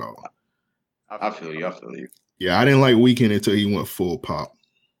like that at all. I feel you. Yeah, I didn't like Weeknd until he went full pop.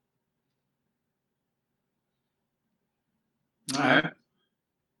 All right.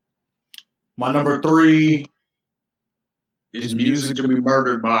 My number 3 is Music to Be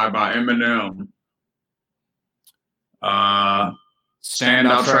Murdered by Eminem.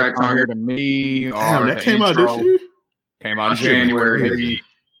 Standout track on here to me. Damn, that came out this year? Came out in January.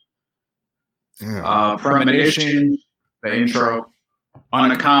 Premonition, the intro.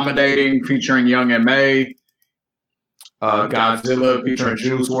 Unaccommodating, featuring Young M.A. Godzilla, featuring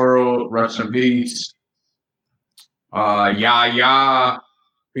Juice WRLD, rest in peace. Ya Ya,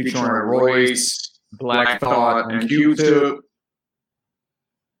 featuring Royce, Black Thought, and Q-Tip.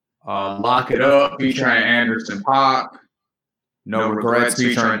 Lock It Up, featuring Anderson .Paak. No Regrets,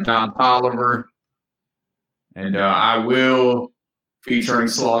 featuring Don Toliver. And I Will, featuring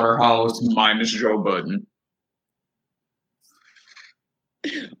Slaughterhouse, minus Joe Budden.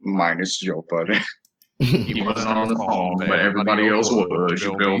 Minus Joe Budden. He wasn't on the phone, but everybody else was.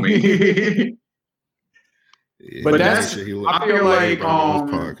 You feel me? Yeah, but that's. I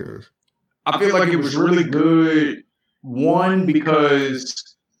feel like it was really good. One,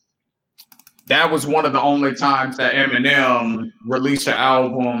 because that was one of the only times that Eminem released an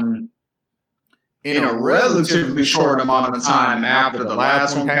album in a relatively short amount of time after the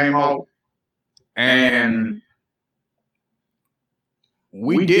last one came out. And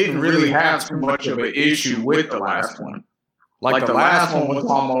we didn't really have too much of an issue with the last one. Like the last one was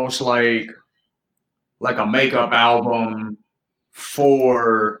almost like a makeup album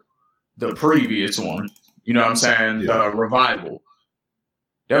for the previous one. You know what I'm saying? Yeah. The Revival.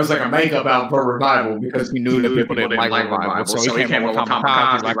 That was like a makeup album for Revival because he knew that people didn't like Revival. So he came with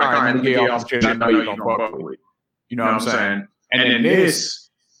Kamikaze, like, all right, let me get off shit I know you're going to fuck with. You know what I'm saying? And then this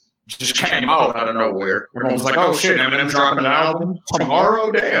just came out of nowhere. Everyone was like, "Oh shit, Eminem's dropping an album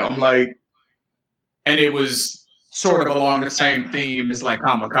tomorrow." Damn, like, and it was sort of along the same theme as like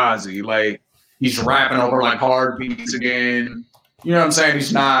Kamikaze. Like, he's rapping over like hard beats again. You know what I'm saying?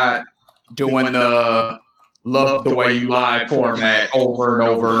 He's not doing the Love the Way You Lie format over and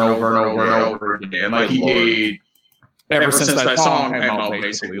over and over and over and over again, like he did ever since that song came out.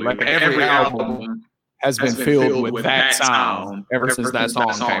 Basically, like every album has been filled with that sound ever since that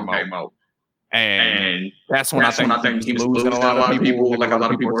song came out. And that's when I think he's losing a lot of people. Like a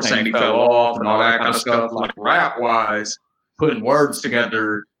lot of people were saying he fell off and all that kind of stuff. Like rap wise, putting words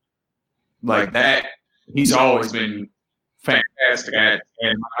together like that, he's always been fantastic at.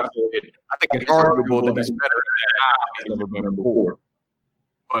 And I think it's arguable that he's better than he's ever been before.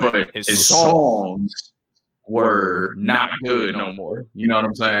 But his songs were not good no more. You know what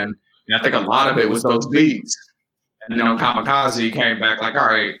I'm saying? And I think a lot of it was those beats. And then on Kamikaze, came back like, all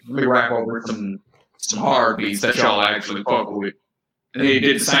right, let me rap over some hard beats that y'all actually fuck with. And then he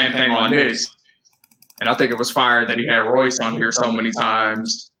did the same thing on this. And I think it was fire that he had Royce on here so many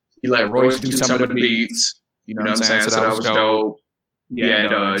times. He let Royce do some of the beats. You know what I'm saying? So that was dope. He had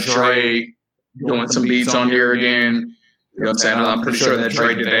Dre doing some beats on here again. You know what I'm saying? I'm pretty sure that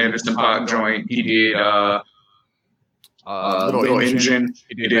Dre did the Anderson .Paak joint. He did Little Engine.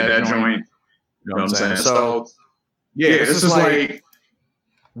 He did that joint. You know what I'm saying? So, yeah, this is like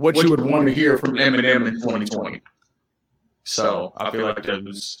what you would want to hear from Eminem in 2020. So I feel like it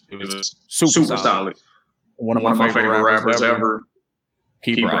was super solid. One of my favorite rappers ever.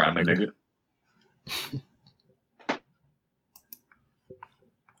 Keep rapping, nigga.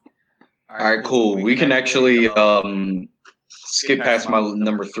 All right, cool. We can actually skip past my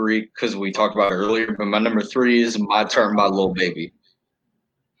number 3 because we talked about it earlier. But my number 3 is My Turn by Lil Baby.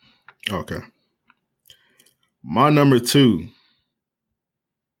 Okay. My number 2.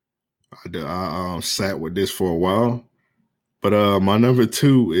 I sat with this for a while, but my number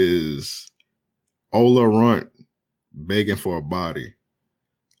 2 is Ola Runt, Begging for a Body.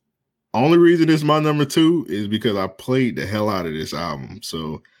 Only reason it's my number 2 is because I played the hell out of this album,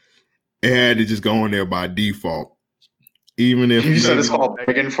 so it had to just go in there by default. Even if you said it's called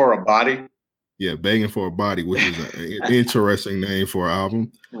Begging for a Body. Yeah, Begging for a Body, which is an interesting name for an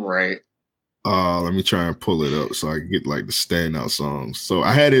album. Right. Let me try and pull it up so I can get like the standout songs. So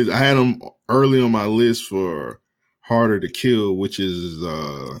I had them early on my list for Harder to Kill, which is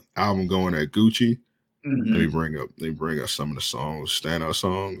album going at Gucci. Mm-hmm. Let me bring up some of the songs, standout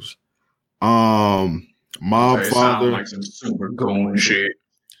songs. Mob Father, like some super going shit.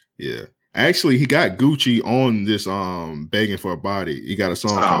 Yeah, actually, he got Gucci on this Begging for a Body. He got a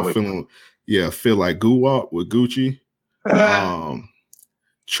song called Feel Like Goo-Wop with Gucci.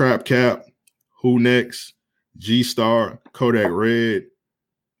 Trap Cap, Who Next, G Star, Kodak Red,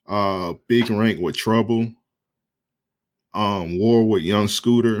 Big Rank with Trouble, War with Young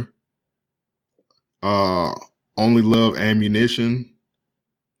Scooter, Only Love Ammunition.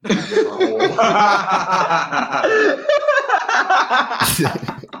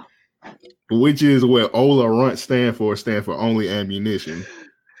 Which is what Ola Runt stand for Only Ammunition.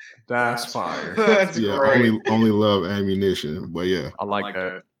 That's fire. That's great. Only Love Ammunition. But yeah, I like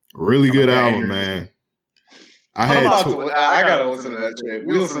that. Really good album, man. I gotta listen to that shit.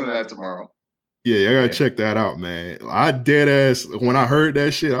 We'll listen to that tomorrow. Yeah, I gotta check that out, man. I dead ass when I heard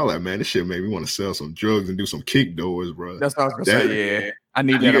that shit, I was like, man, this shit made me want to sell some drugs and do some kick doors, bro. That's what I was gonna say. Yeah, I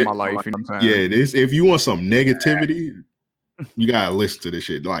need that in my life. You know what I'm saying? Yeah, if you want some negativity, you gotta listen to this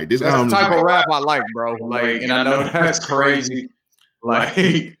shit. Like this that's album, the type of rap I like, bro. Like, and I know that's crazy. Like,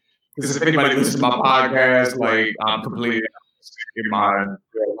 because if anybody listens to my podcast, like, I'm completely in my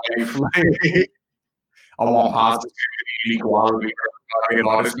life. Like, I want positivity, equality, and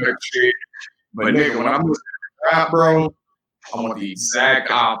all this good shit. But nigga, when I'm listening to rap, bro, I want the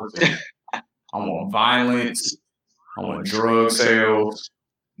exact opposite. I want violence. I want drug sales.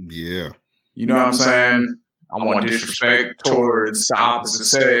 Yeah. You know what I'm saying? I want disrespect towards the opposite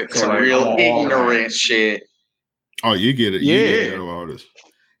sex. Some real ignorant shit. Oh, you get it. You get all this.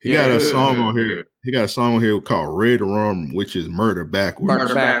 He got a song on here. He got a song on here called Red Rum, which is Murder Backwards.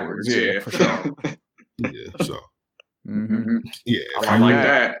 Murder Backwards, yeah, for sure. Yeah, so. Mm-hmm. Yeah. I like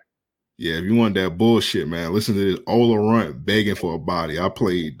that. Yeah, if you want that bullshit, man, listen to this Ola Runt Begging for a Body. I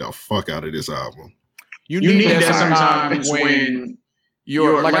played the fuck out of this album. You need that sometimes when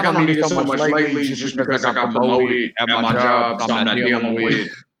you're like, I don't need it so much lately just because I got promoted at my job, so I'm not dealing with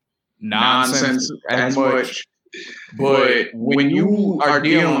nonsense as much. But when you are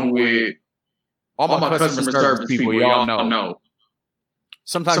dealing with all my customer service people, y'all know,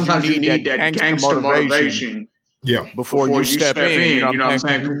 sometimes you need that gangster motivation Yeah. Before you step in, you know what I'm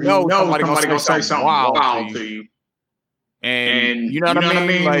saying? You know somebody gonna say something wild to you. And you know what I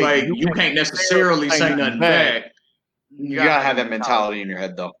mean? Like you can't necessarily say nothing back. You gotta have that mentality in your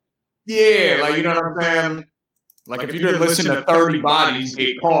head, though. Yeah, like you know what I'm saying? Like if you just listen to 30 bodies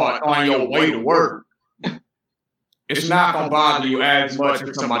get caught on your way to work, it's not gonna bother you as much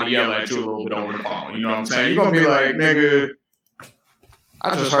if somebody yell at you a little bit over the phone. You know what I'm saying? You're gonna be like, nigga,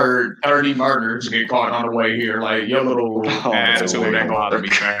 I just heard 30 murders get caught on the way here. Like your little attitude ain't gonna bother me,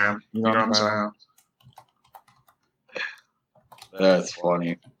 fam. You know what I'm saying? That's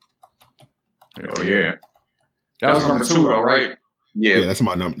funny. Oh yeah. That was number 2 though, right? Yeah, that's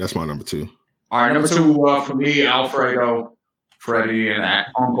my number 2. All right, number 2 for me, Alfredo, Freddie, and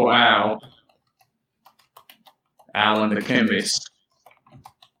Uncle Al. Alan the Chemist.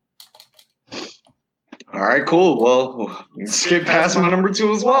 All right, cool. Well, let's skip past my number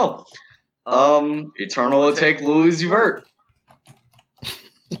 2 as well. Eternal Atake Louis Vert.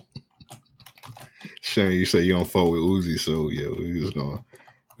 Shane, you say you don't fuck with Uzi, so yeah, we're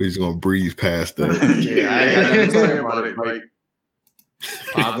just gonna breeze past that. Yeah, I ain't got nothing to say about it. Like,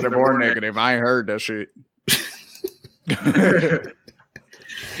 positive or negative, I ain't heard that shit.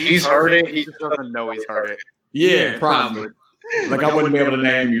 He's heard it. He just doesn't know he's heard it. Yeah, probably. Like I wouldn't be able to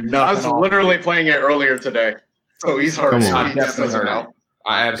name you nothing. I was literally playing it earlier today, so he's heard it. Come on. He just doesn't know.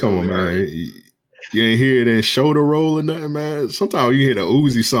 I absolutely Come on, man. You ain't hear that shoulder roll or nothing, man. Sometimes you hear the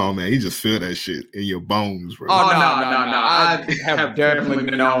Uzi song, man. You just feel that shit in your bones, bro. Oh, no. I have definitely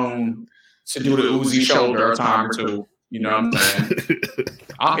been known to do the Uzi shoulder a time or two. You know what I'm saying?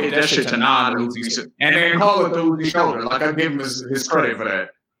 I'll hit that shit to non-Uzi. And then call it the Uzi shoulder. Like, I give him his credit for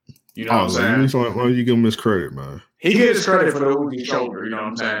that. You know what I'm saying? Why don't you give him his credit, man? He gets credit for the Uzi shoulder. You know what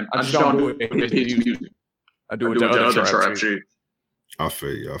I'm saying? I just don't do it to his music. I do it to other trap shit. I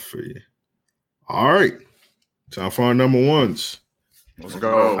feel you. All right. Time for our number 1s. Let's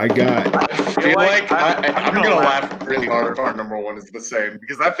go. I got. I feel like I'm going to laugh really hard if our number 1 is the same,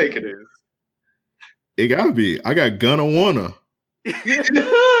 because I think it is. It got to be. I got Gunna Wanna.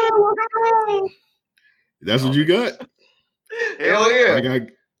 That's what you got? Hell yeah.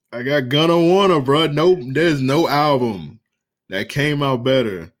 I got Gunna Wanna, bro. There's no album that came out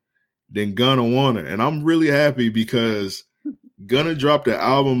better than Gunna Wanna. And I'm really happy because Gunna dropped an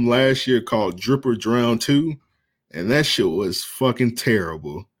album last year called Dripper Drown 2, and that shit was fucking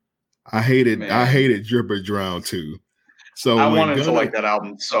terrible. I hated Dripper Drown 2. So I wanted to like that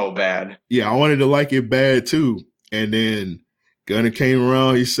album so bad. Yeah, I wanted to like it bad too. And then Gunna came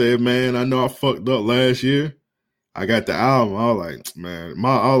around, he said, man, I know I fucked up last year. I got the album. I was like, man,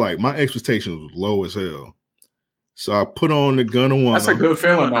 my expectations was low as hell. So I put on the Gunna Wanna. That's a good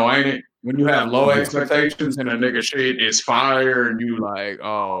feeling though, ain't it? When you have low expectations and a nigga shit is fire and you like,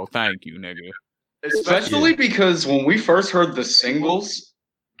 oh, thank you, nigga. Especially because when we first heard the singles,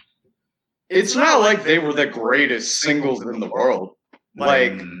 it's not like they were the greatest singles in the world.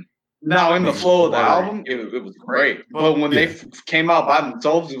 Like, now in the flow of the album, it was great. But when they came out by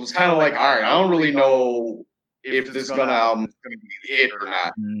themselves, it was kind of like, all right, I don't really know if this Gunna album is going to be it or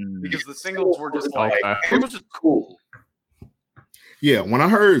not. Because the singles were just like, it was just cool. Yeah, when I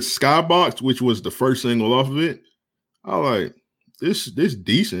heard Skybox, which was the first single off of it, I was like, this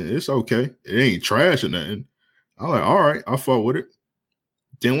decent. It's okay. It ain't trash or nothing. I was like, all right, I fought with it.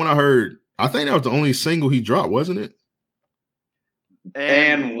 Then when I heard, I think that was the only single he dropped, wasn't it?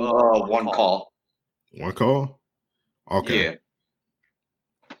 And One Call. One Call? Okay. Yeah.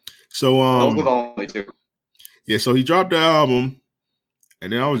 So those were the only 2. Yeah, so he dropped the album,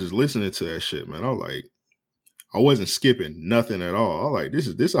 and then I was just listening to that shit, man. I was like, I wasn't skipping nothing at all. I was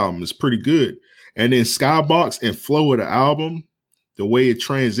like, this album is pretty good. And then Skybox and flow of the album, the way it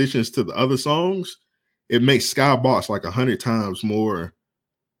transitions to the other songs, it makes Skybox like 100 times more.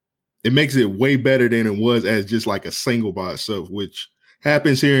 It makes it way better than it was as just like a single by itself, which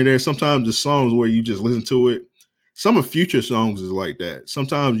happens here and there. Sometimes the songs where you just listen to it, some of Future songs is like that.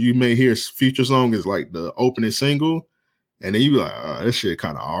 Sometimes you may hear Future song is like the opening single, and then you be like, oh, that shit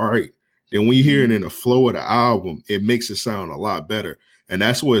kind of all right. Then when you hear it in the flow of the album, it makes it sound a lot better. And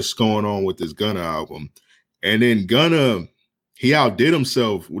that's what's going on with this Gunna album. And then Gunna, he outdid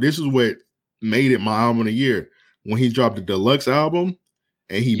himself. This is what made it my album of the year. When he dropped the deluxe album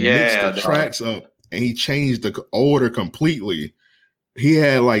and he mixed the tracks up and he changed the order completely. He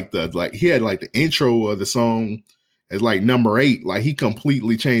had the intro of the song as like number 8. Like he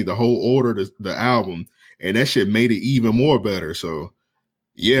completely changed the whole order of the album, and that shit made it even more better. So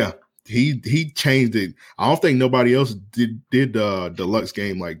yeah. He changed it. I don't think nobody else did deluxe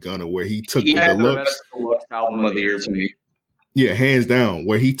game like Gunna, where he took the deluxe album of the year to me. Yeah, hands down.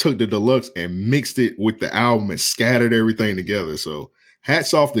 Where he took the deluxe and mixed it with the album and scattered everything together. So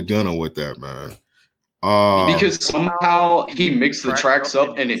hats off to Gunna with that, man. Because somehow he mixed the tracks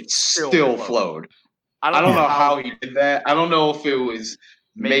up and it still flowed. I don't know how he did that. I don't know if it was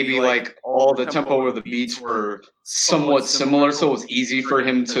maybe like all the tempo of the beats were somewhat similar, so it was easy for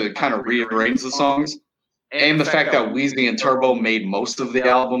him to kind of rearrange the songs. And the fact that Weezy and Turbo made most of the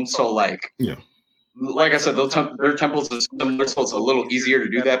album, so like I said, their tempos are similar, so it's a little easier to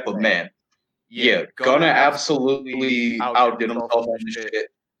do that. But man, yeah, Gunna absolutely outdid himself on this shit.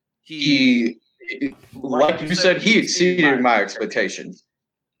 He, like you said, he exceeded my expectations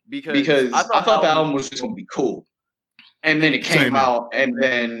because I thought the album was just gonna be cool, and then it came out, and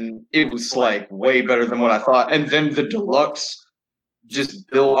then it was like way better than what I thought, and then the deluxe just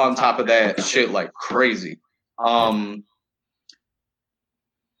built on top of that shit like crazy.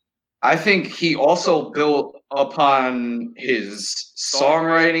 I think he also built upon his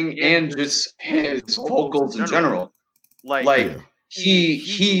songwriting and just his vocals in general.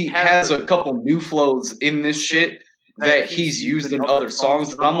 He has a couple new flows in this shit that he's used in other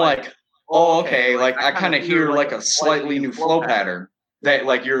songs. And I'm like, oh, okay. Like I kind of hear like a slightly new flow pattern that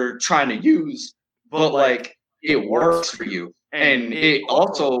like you're trying to use, but like it works for you. And it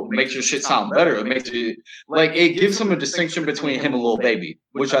also makes your shit sound better. It makes it like it gives him a distinction between him and Lil Baby,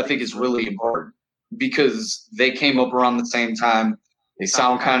 which I think is really important because they came up around the same time. They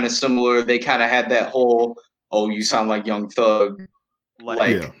sound kind of similar. They kind of had that whole, oh, you sound like Young Thug,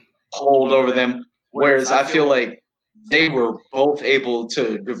 hold over them. Whereas I feel like they were both able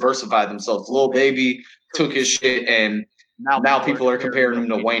to diversify themselves. Lil Baby took his shit, and now people are comparing him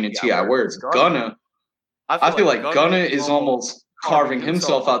to Wayne and T.I. Whereas Gunna, I feel like Gunna is almost carving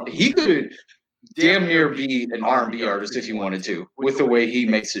himself out. He could damn near be an R&B artist if he wanted to, with the way he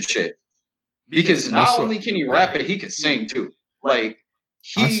makes his shit. Because not only can he rap it, he can sing too. Like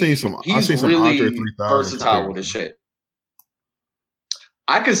he's really versatile with his shit.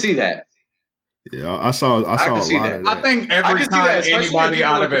 I could see that. Yeah, I saw a lot of that. I think every time anybody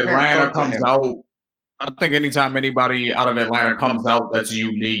out of Atlanta comes out, I think anytime anybody out of Atlanta comes out that's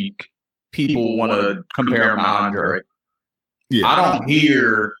unique, people want to compare him to Andre. Yeah. I don't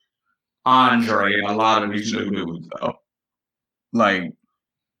hear Andre in a lot of these new dudes, though. Like,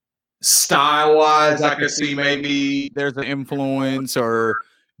 style-wise, I could see maybe there's an influence or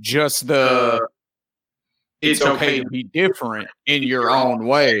just the it's okay to be different in your own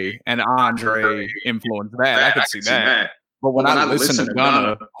way, and Andre influenced that. I could see that. But when I listen to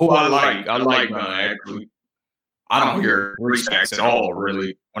Gunna, who I like Gunna, actually. I don't hear 3 Stacks at all,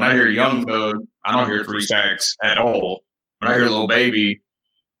 really. When I hear Young Thug, I don't hear 3 Stacks at all. When I hear Lil Baby,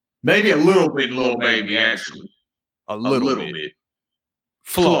 maybe a little bit Lil Baby, actually. A little bit.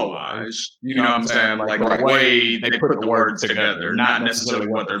 Flow-wise. You know what I'm saying? Like the way they put the words together. Not necessarily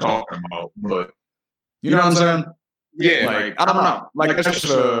what they're talking about, but you know what I'm saying? Yeah. Like, I don't know. Like, that's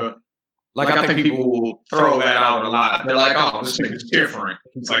just I think people throw that out a lot. They're like, oh, this nigga's different.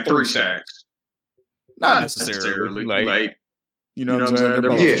 It's like 3 Stacks. Not necessarily. Like, you know what I'm saying? They're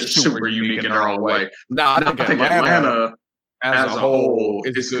both super unique in their own way. No, I think Atlanta as a whole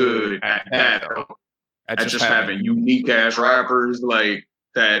is good at that, though. At just having unique ass rappers like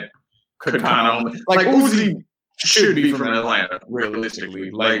that could kind of like Uzi should be from Atlanta,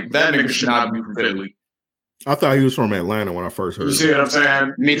 realistically. Like that nigga should not be from Philly. I thought he was from Atlanta when I first heard. You see what I'm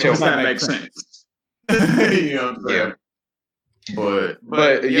saying? Me too. That makes sense. You know what I'm saying?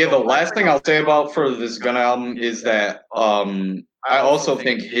 But yeah, the last thing I'll say about for this Gunna album is that I also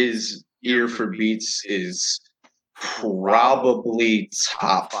think his ear for beats is probably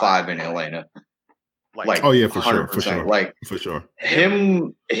top 5 in Atlanta. Like, oh yeah, for sure. Like for sure.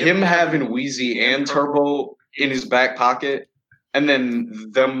 Him having Weezy and Turbo in his back pocket, and then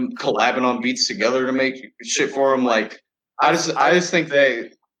them collabing on beats together to make shit for him. Like I just think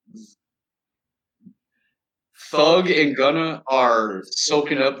that Thug and Gunna are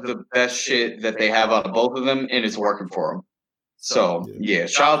soaking up the best shit that they have out of both of them, and it's working for them. So yeah,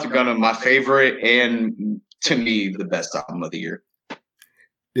 shout out to Gunna, my favorite, and to me the best album of the year.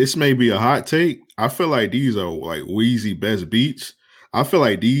 This may be a hot take. I feel like these are like Weezy best beats. I feel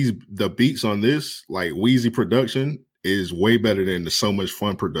like the beats on this, like Weezy production, is way better than the So Much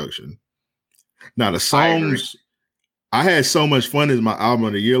Fun production. Now the songs, I had So Much Fun as my album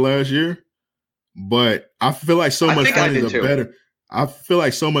of the year last year, but I feel like So Much Fun is a better. I feel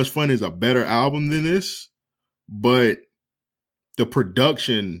like So Much Fun is a better album than this, but the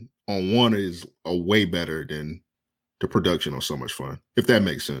production on one is a way better than the production on So Much Fun, if that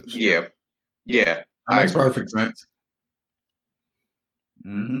makes sense. Yeah. That makes perfect sense.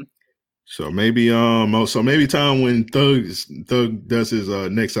 Mm-hmm. So maybe time when Thug does his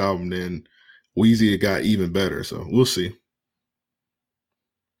next album, then Weezy got even better. So we'll see.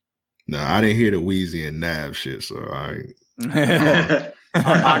 No, I didn't hear the Weezy and Nav shit, so I.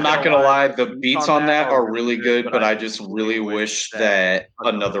 I'm not gonna lie, the beats on that are really good, but I just really wish that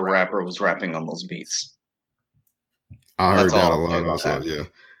another rapper was rapping on those beats. I heard that a lot also.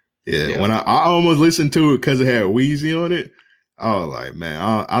 Yeah. When I almost listened to it because it had Weezy on it, I was like,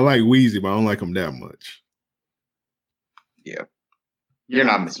 man, I like Weezy, but I don't like him that much. Yeah, you're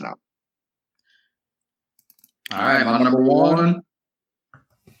not missing out. All right, my number one.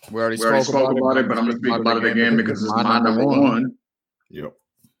 We already spoke about it, but I'm going to speak about it again because it's my number one. Yep.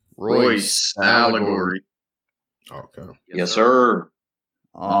 Royce Allegory. Okay. Yes, sir.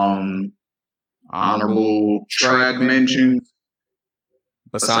 Honorable track mentions.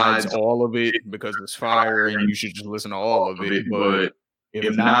 Besides all of it, because it's fire and you should just listen to all of it. But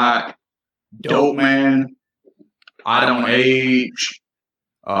if not, Dope Man, I Don't Age,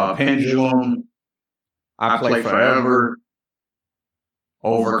 Pendulum, I Play Forever,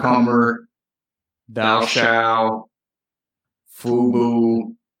 Overcomer, Thou Shalt,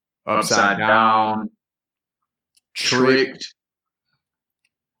 Fubu, Upside Down, Tricked,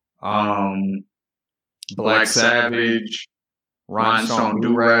 Black Savage, Rhinestone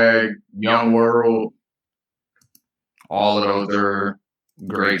Durag, Young World. All of those are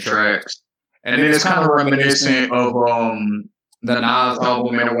great tracks. And then it's kind of reminiscent of the Nas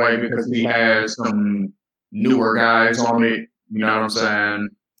album in a way because he has some newer guys on it. You know what I'm saying?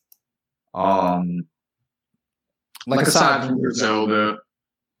 Like aside from Griselda,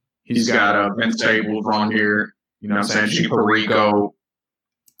 he's got Vince Staples on here. You know what I'm saying? G Perico.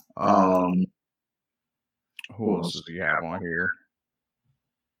 Who else does he have on here?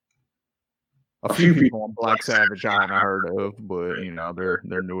 A few people on Black Savage I haven't heard of, but you know they're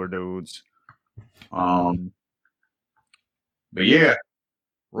newer dudes. But yeah,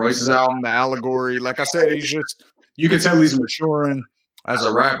 Royce's album, The Allegory. Like I said, he's just you can tell he's maturing as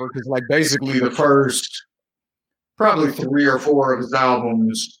a rapper because like basically the first probably 3 or 4 of his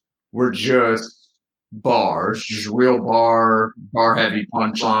albums were just bars, just real bar heavy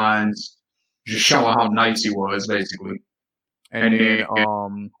punchlines, just showing how nice he was basically. And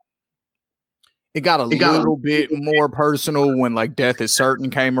then it got a little bit more personal when like Death Is Certain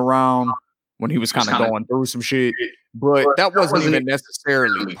came around, when he was kind of going through some shit. But that wasn't even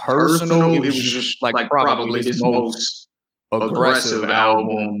necessarily personal. It was just like probably his most aggressive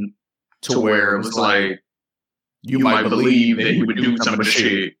album to where it was like you might believe that he would do some of the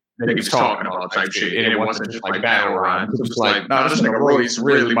shit that he was talking about type shit. And it wasn't just like battle rhymes. It was like, no, this nigga Royce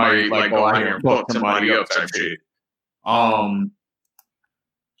really might like go out here and fuck somebody up type shit.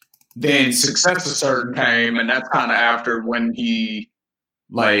 Then Success Is Certain came, and that's kind of after when he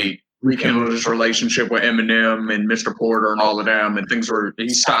like rekindled his relationship with Eminem and Mr. Porter and all of them, and things were he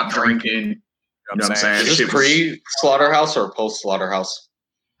stopped drinking. You know what I'm saying? Is this pre-Slaughterhouse or post-Slaughterhouse?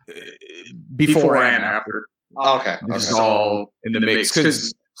 Before and after. Okay. It's all in the mix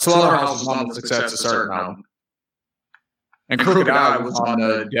because Slaughterhouse was on the Success Is Certain album, and Crooked Eye was on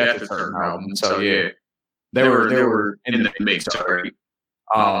the Death Is Certain album. So yeah, they were in the mix already.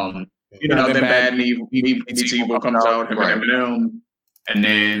 You know, then Bad and Evil comes out, him and Eminem, and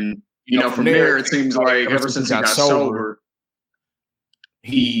then you know from there it seems like ever since he got sober,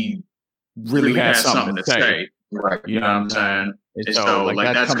 he really has something to say. Right. You know what I'm saying? And so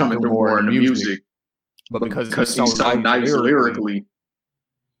like that's coming through more in the music. But because he's so nice lyrically,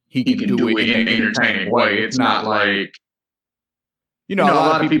 he can do it in an entertaining way. It's not like you know a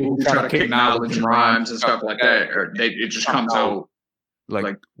lot of people who try to kick knowledge and rhymes and stuff like that, or it just comes out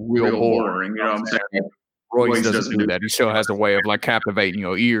like real boring. You know what I'm saying? Royce doesn't do that. He still has a way of like captivating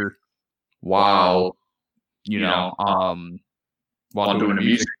your ear while while doing the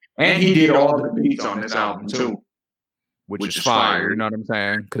music. And he did all the beats on this album too, which is fire. You know what I'm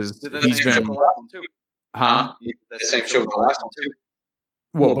saying? Because he's been, the same show with the last one too.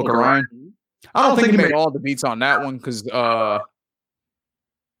 What, Book of Ryan? I don't think he made all the beats on that one because I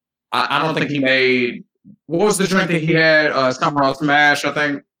don't think he made. What was the joint that he had? Summer on Smash, I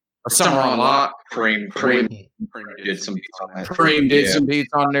think. Or Summer on Lock. Cream did some beats on that. Cream did some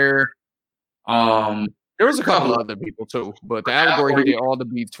beats on there. There was a couple other people too, but the Allegory he did all the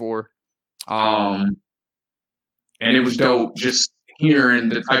beats for. And it was dope just hearing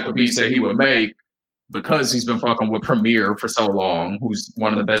the type of beats that he would make because he's been fucking with Premier for so long, who's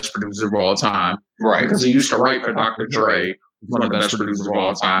one of the best producers of all time. Right. Because he used to write for Dr. Dre, who's one of the best producers of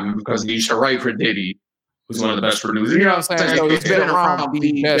all time. Because he used to write for Diddy, who's one of the best producers. You know what I'm saying? So he's been around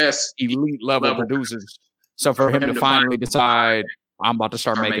the best elite level producers. So for him to finally decide, I'm about to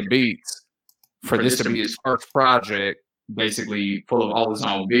start making beats, for this to be his first project, basically full of all his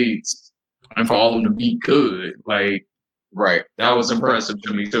own beats, and for all of them to be good, like, right, that was impressive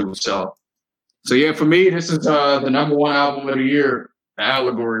to me too. So yeah, for me, this is the number one album of the year, The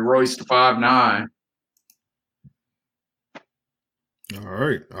Allegory, Royce da 5'9". All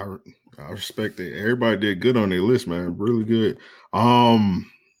right, I respect it. Everybody did good on their list, man. Really good. I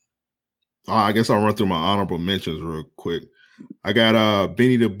guess I'll run through my honorable mentions real quick. I got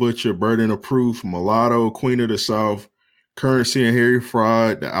Benny the Butcher, Burden of Proof, Mulatto, Queen of the South, Currency and Harry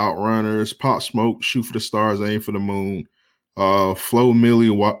Fraud, The Outrunners, Pop Smoke, Shoot for the Stars, Aim for the Moon, Flo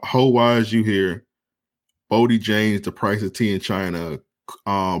Milli, Ho Wise You Here, Bodie James, The Price of Tea in China,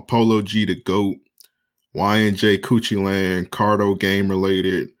 Polo G the GOAT, Y&J Coochie Land, Cardo Game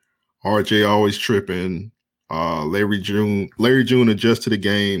Related, RJ Always Tripping, Larry June Adjust to the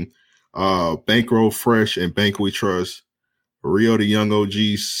Game, Bankroll Fresh and Bank We Trust, Rio the Young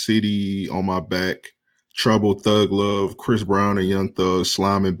OG, City on My Back, Trouble, Thug Love, Chris Brown and Young Thug,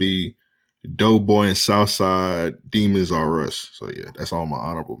 Slime and B, Doughboy and Southside, Demons Are Us. So yeah, that's all my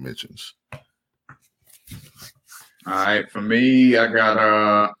honorable mentions. All right, for me, I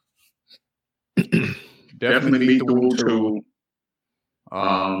got definitely Beat the Woo 2,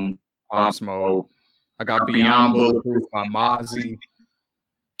 Pop Smoke. I got Beyond Bulletproof by Mozzie.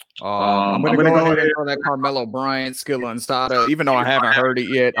 I'm gonna go ahead and throw that Carmelo Bryant, Skilla and Sada. Even though I haven't heard it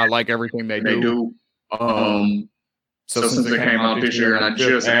yet, I like everything they do. So since it came out this year and I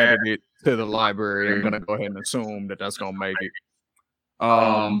just added it to the library, I'm gonna go ahead and assume that that's gonna make it.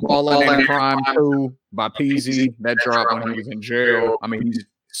 Ballin' in Crime 2 by Peasy. That dropped when he was in jail. I mean, he's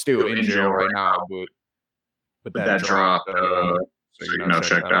still in jail right now, but that dropped. So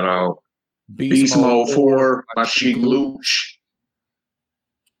check that out. Beast Mode 4 by Sheek Louch.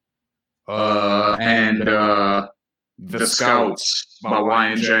 And The Scouts by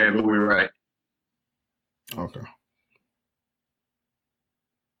Y&J and Louis Ray. Okay.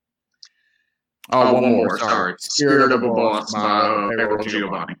 Oh, one more. Sorry. Spirit of a Boss by Pharaoh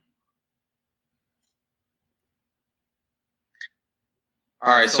Giovanni.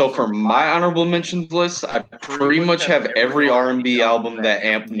 All right, so for my honorable mentions list, I pretty much have every R&B album that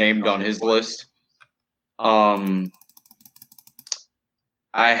Amp named on his list.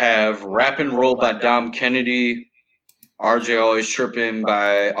 I have Rap and Roll by Dom Kennedy, RJ Always Trippin'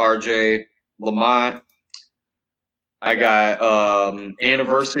 by RJ Lamont. I got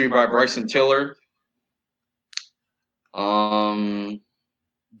Anniversary by Bryson Tiller.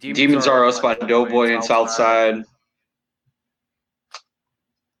 Demons Are Us by Doughboy and Southside.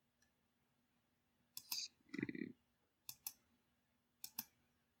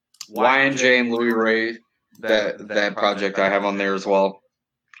 Y&J and Louis Ray, that project I have on there as well.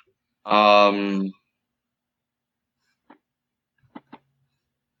 I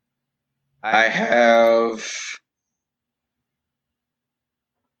have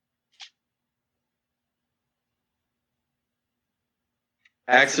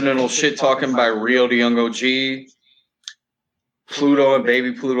Accidental Shit Talking by Rio the Young OG, Pluto and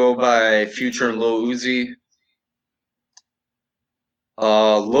Baby Pluto by Future and Lil Uzi,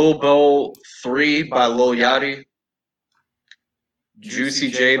 Lil Bo 3 by Lil Yachty, Juicy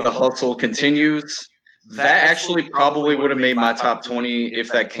J, The Hustle Continues. That actually probably would have made my top 20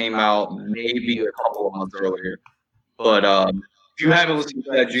 if that came out maybe a couple of months earlier. But if you haven't listened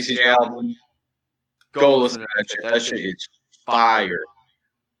to that Juicy J album, go listen to that shit. That shit is fire.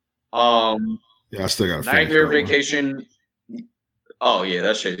 Yeah, I still got Nightmare Vacation. Oh yeah,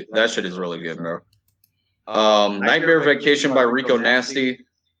 that shit is really good, bro. Nightmare Vacation by Rico Nasty.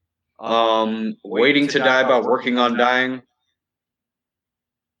 Waiting to Die by Working on Dying.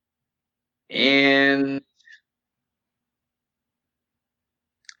 And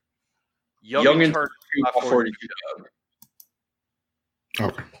Young and 42 Dub.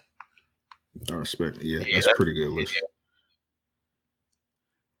 Okay. I respect it. Yeah, that's a pretty good list.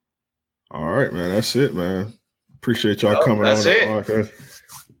 All right, man. That's it, man. Appreciate y'all coming on the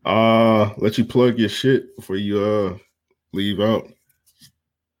podcast. Let you plug your shit before you leave out.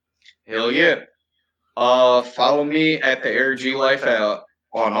 Hell yeah. Follow me at the Eric G Life out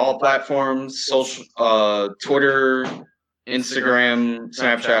on all platforms, social, Twitter, Instagram,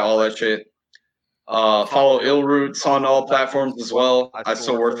 Snapchat, all that shit. Follow Ill Roots on all platforms as well. I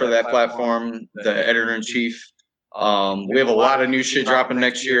still work for that platform, the editor-in-chief. We have a lot of new shit dropping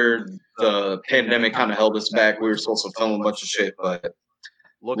next year. The pandemic kind of held us back. We were supposed to film a bunch of shit, but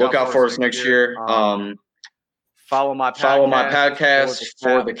look out for us next year. Follow my podcast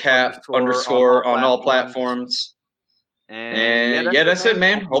for the Cap _ on all platforms. And yeah, that's it,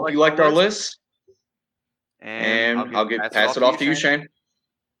 man. Hope you liked our list. And I'll pass it off to you, Shane.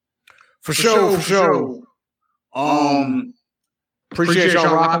 For sure. Appreciate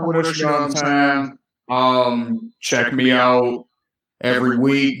y'all rocking with us, you know what I'm saying? Check me out every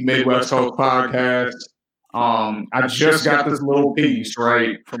week, Midwest Coast Podcast. I just got this little piece,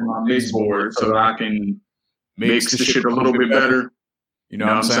 right, from my mix board so that I can mix the shit a little bit better. You know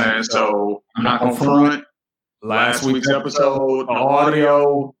what I'm saying? So I'm not going to front. Last week's episode, the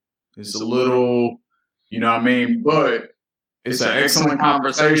audio is a little, you know what I mean? But it's an excellent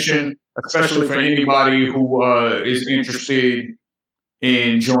conversation, especially for anybody who is interested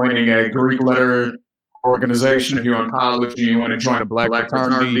in joining a Greek letter organization. If you're in college and you want to join a black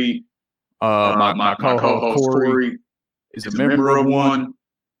fraternity, my co-host Corey is a member of one.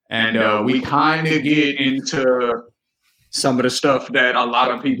 And we kind of get into some of the stuff that a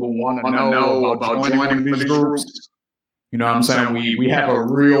lot of people want to know about joining these groups. You know what I'm saying? We have a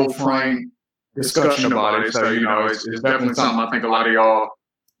real frank discussion about it. So, you know, it's definitely something I think a lot of y'all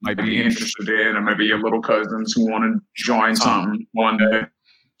might be interested in, or maybe your little cousins who want to join something one day.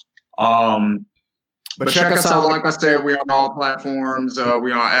 But check us out. Like I said, we're on all platforms.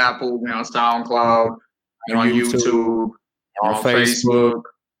 We're on Apple, we're on SoundCloud, we're on YouTube, we're on Facebook,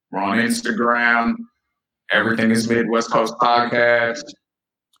 we're on Instagram. Everything is Midwest Coast Podcast.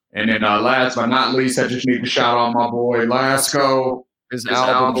 And then last but not least, I just need to shout out my boy Lasco. His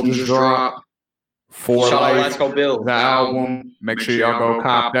album just dropped. For Life, the album. Make sure y'all go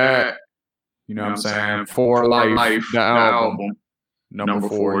cop that. You know what I'm saying? For Life, the album. Number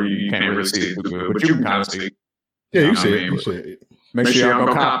 4, you can't really see it, but you can kind of see it. Yeah, you see it. Make sure y'all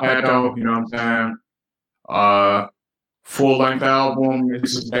go cop that though. You know what I'm saying? Full-length album.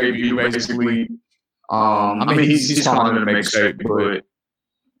 It's his debut, basically. I mean, he's calling it a mixtape, but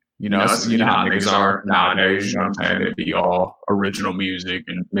you know how niggas are nowadays. You know what I'm saying? It'd be all original music,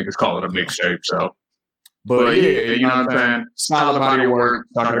 and niggas call it a mixtape. So, but yeah, you know what I'm saying? Solid body of work.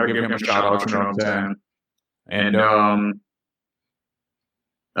 So I gotta give him a shout out. You know what I'm saying? And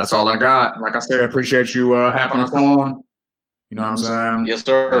that's all I got. Like I said, I appreciate you having us on. You know what I'm saying? Yes,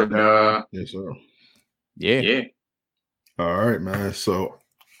 sir. And, yes, sir. Yeah. All right, man. So,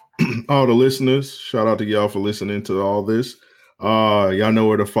 all the listeners, shout out to y'all for listening to all this. Y'all know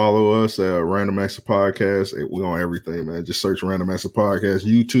where to follow us at Random Acts of Podcast. We on everything, man. Just search Random Acts of Podcast.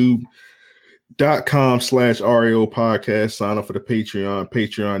 YouTube.com/REO Podcast. Sign up for the Patreon.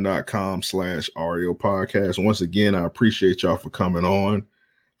 Patreon.com/REO Podcast. Once again, I appreciate y'all for coming on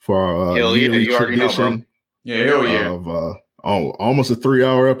for our yearly tradition. Of almost a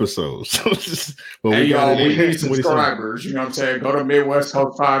 3-hour episode. But hey, y'all, we need subscribers. You know what I'm saying? Go to Midwest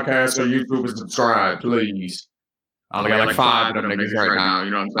Coast Podcast or YouTube and subscribe, please. I only got like 5 of them niggas right now.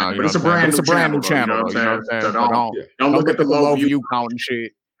 You know what I'm saying? But it's a brand new channel. You know what I'm saying? So don't look at the low view count and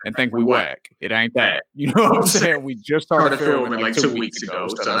shit and think we whack. It ain't that. You know what I'm saying? We just started filming like 2 weeks ago.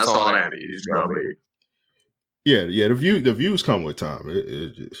 So that's all that is. Yeah. The views come with time.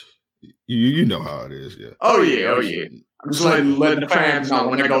 It just you know how it is. Yeah. Oh yeah. I'm just letting the fans know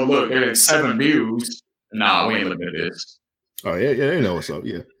when they go look. It's 7 views. Nah, we ain't looking at this. Oh yeah, they know what's up.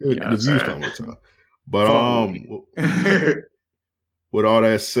 Yeah, the views come with time. But with all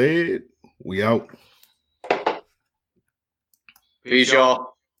that said, we out. Peace,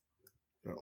 y'all.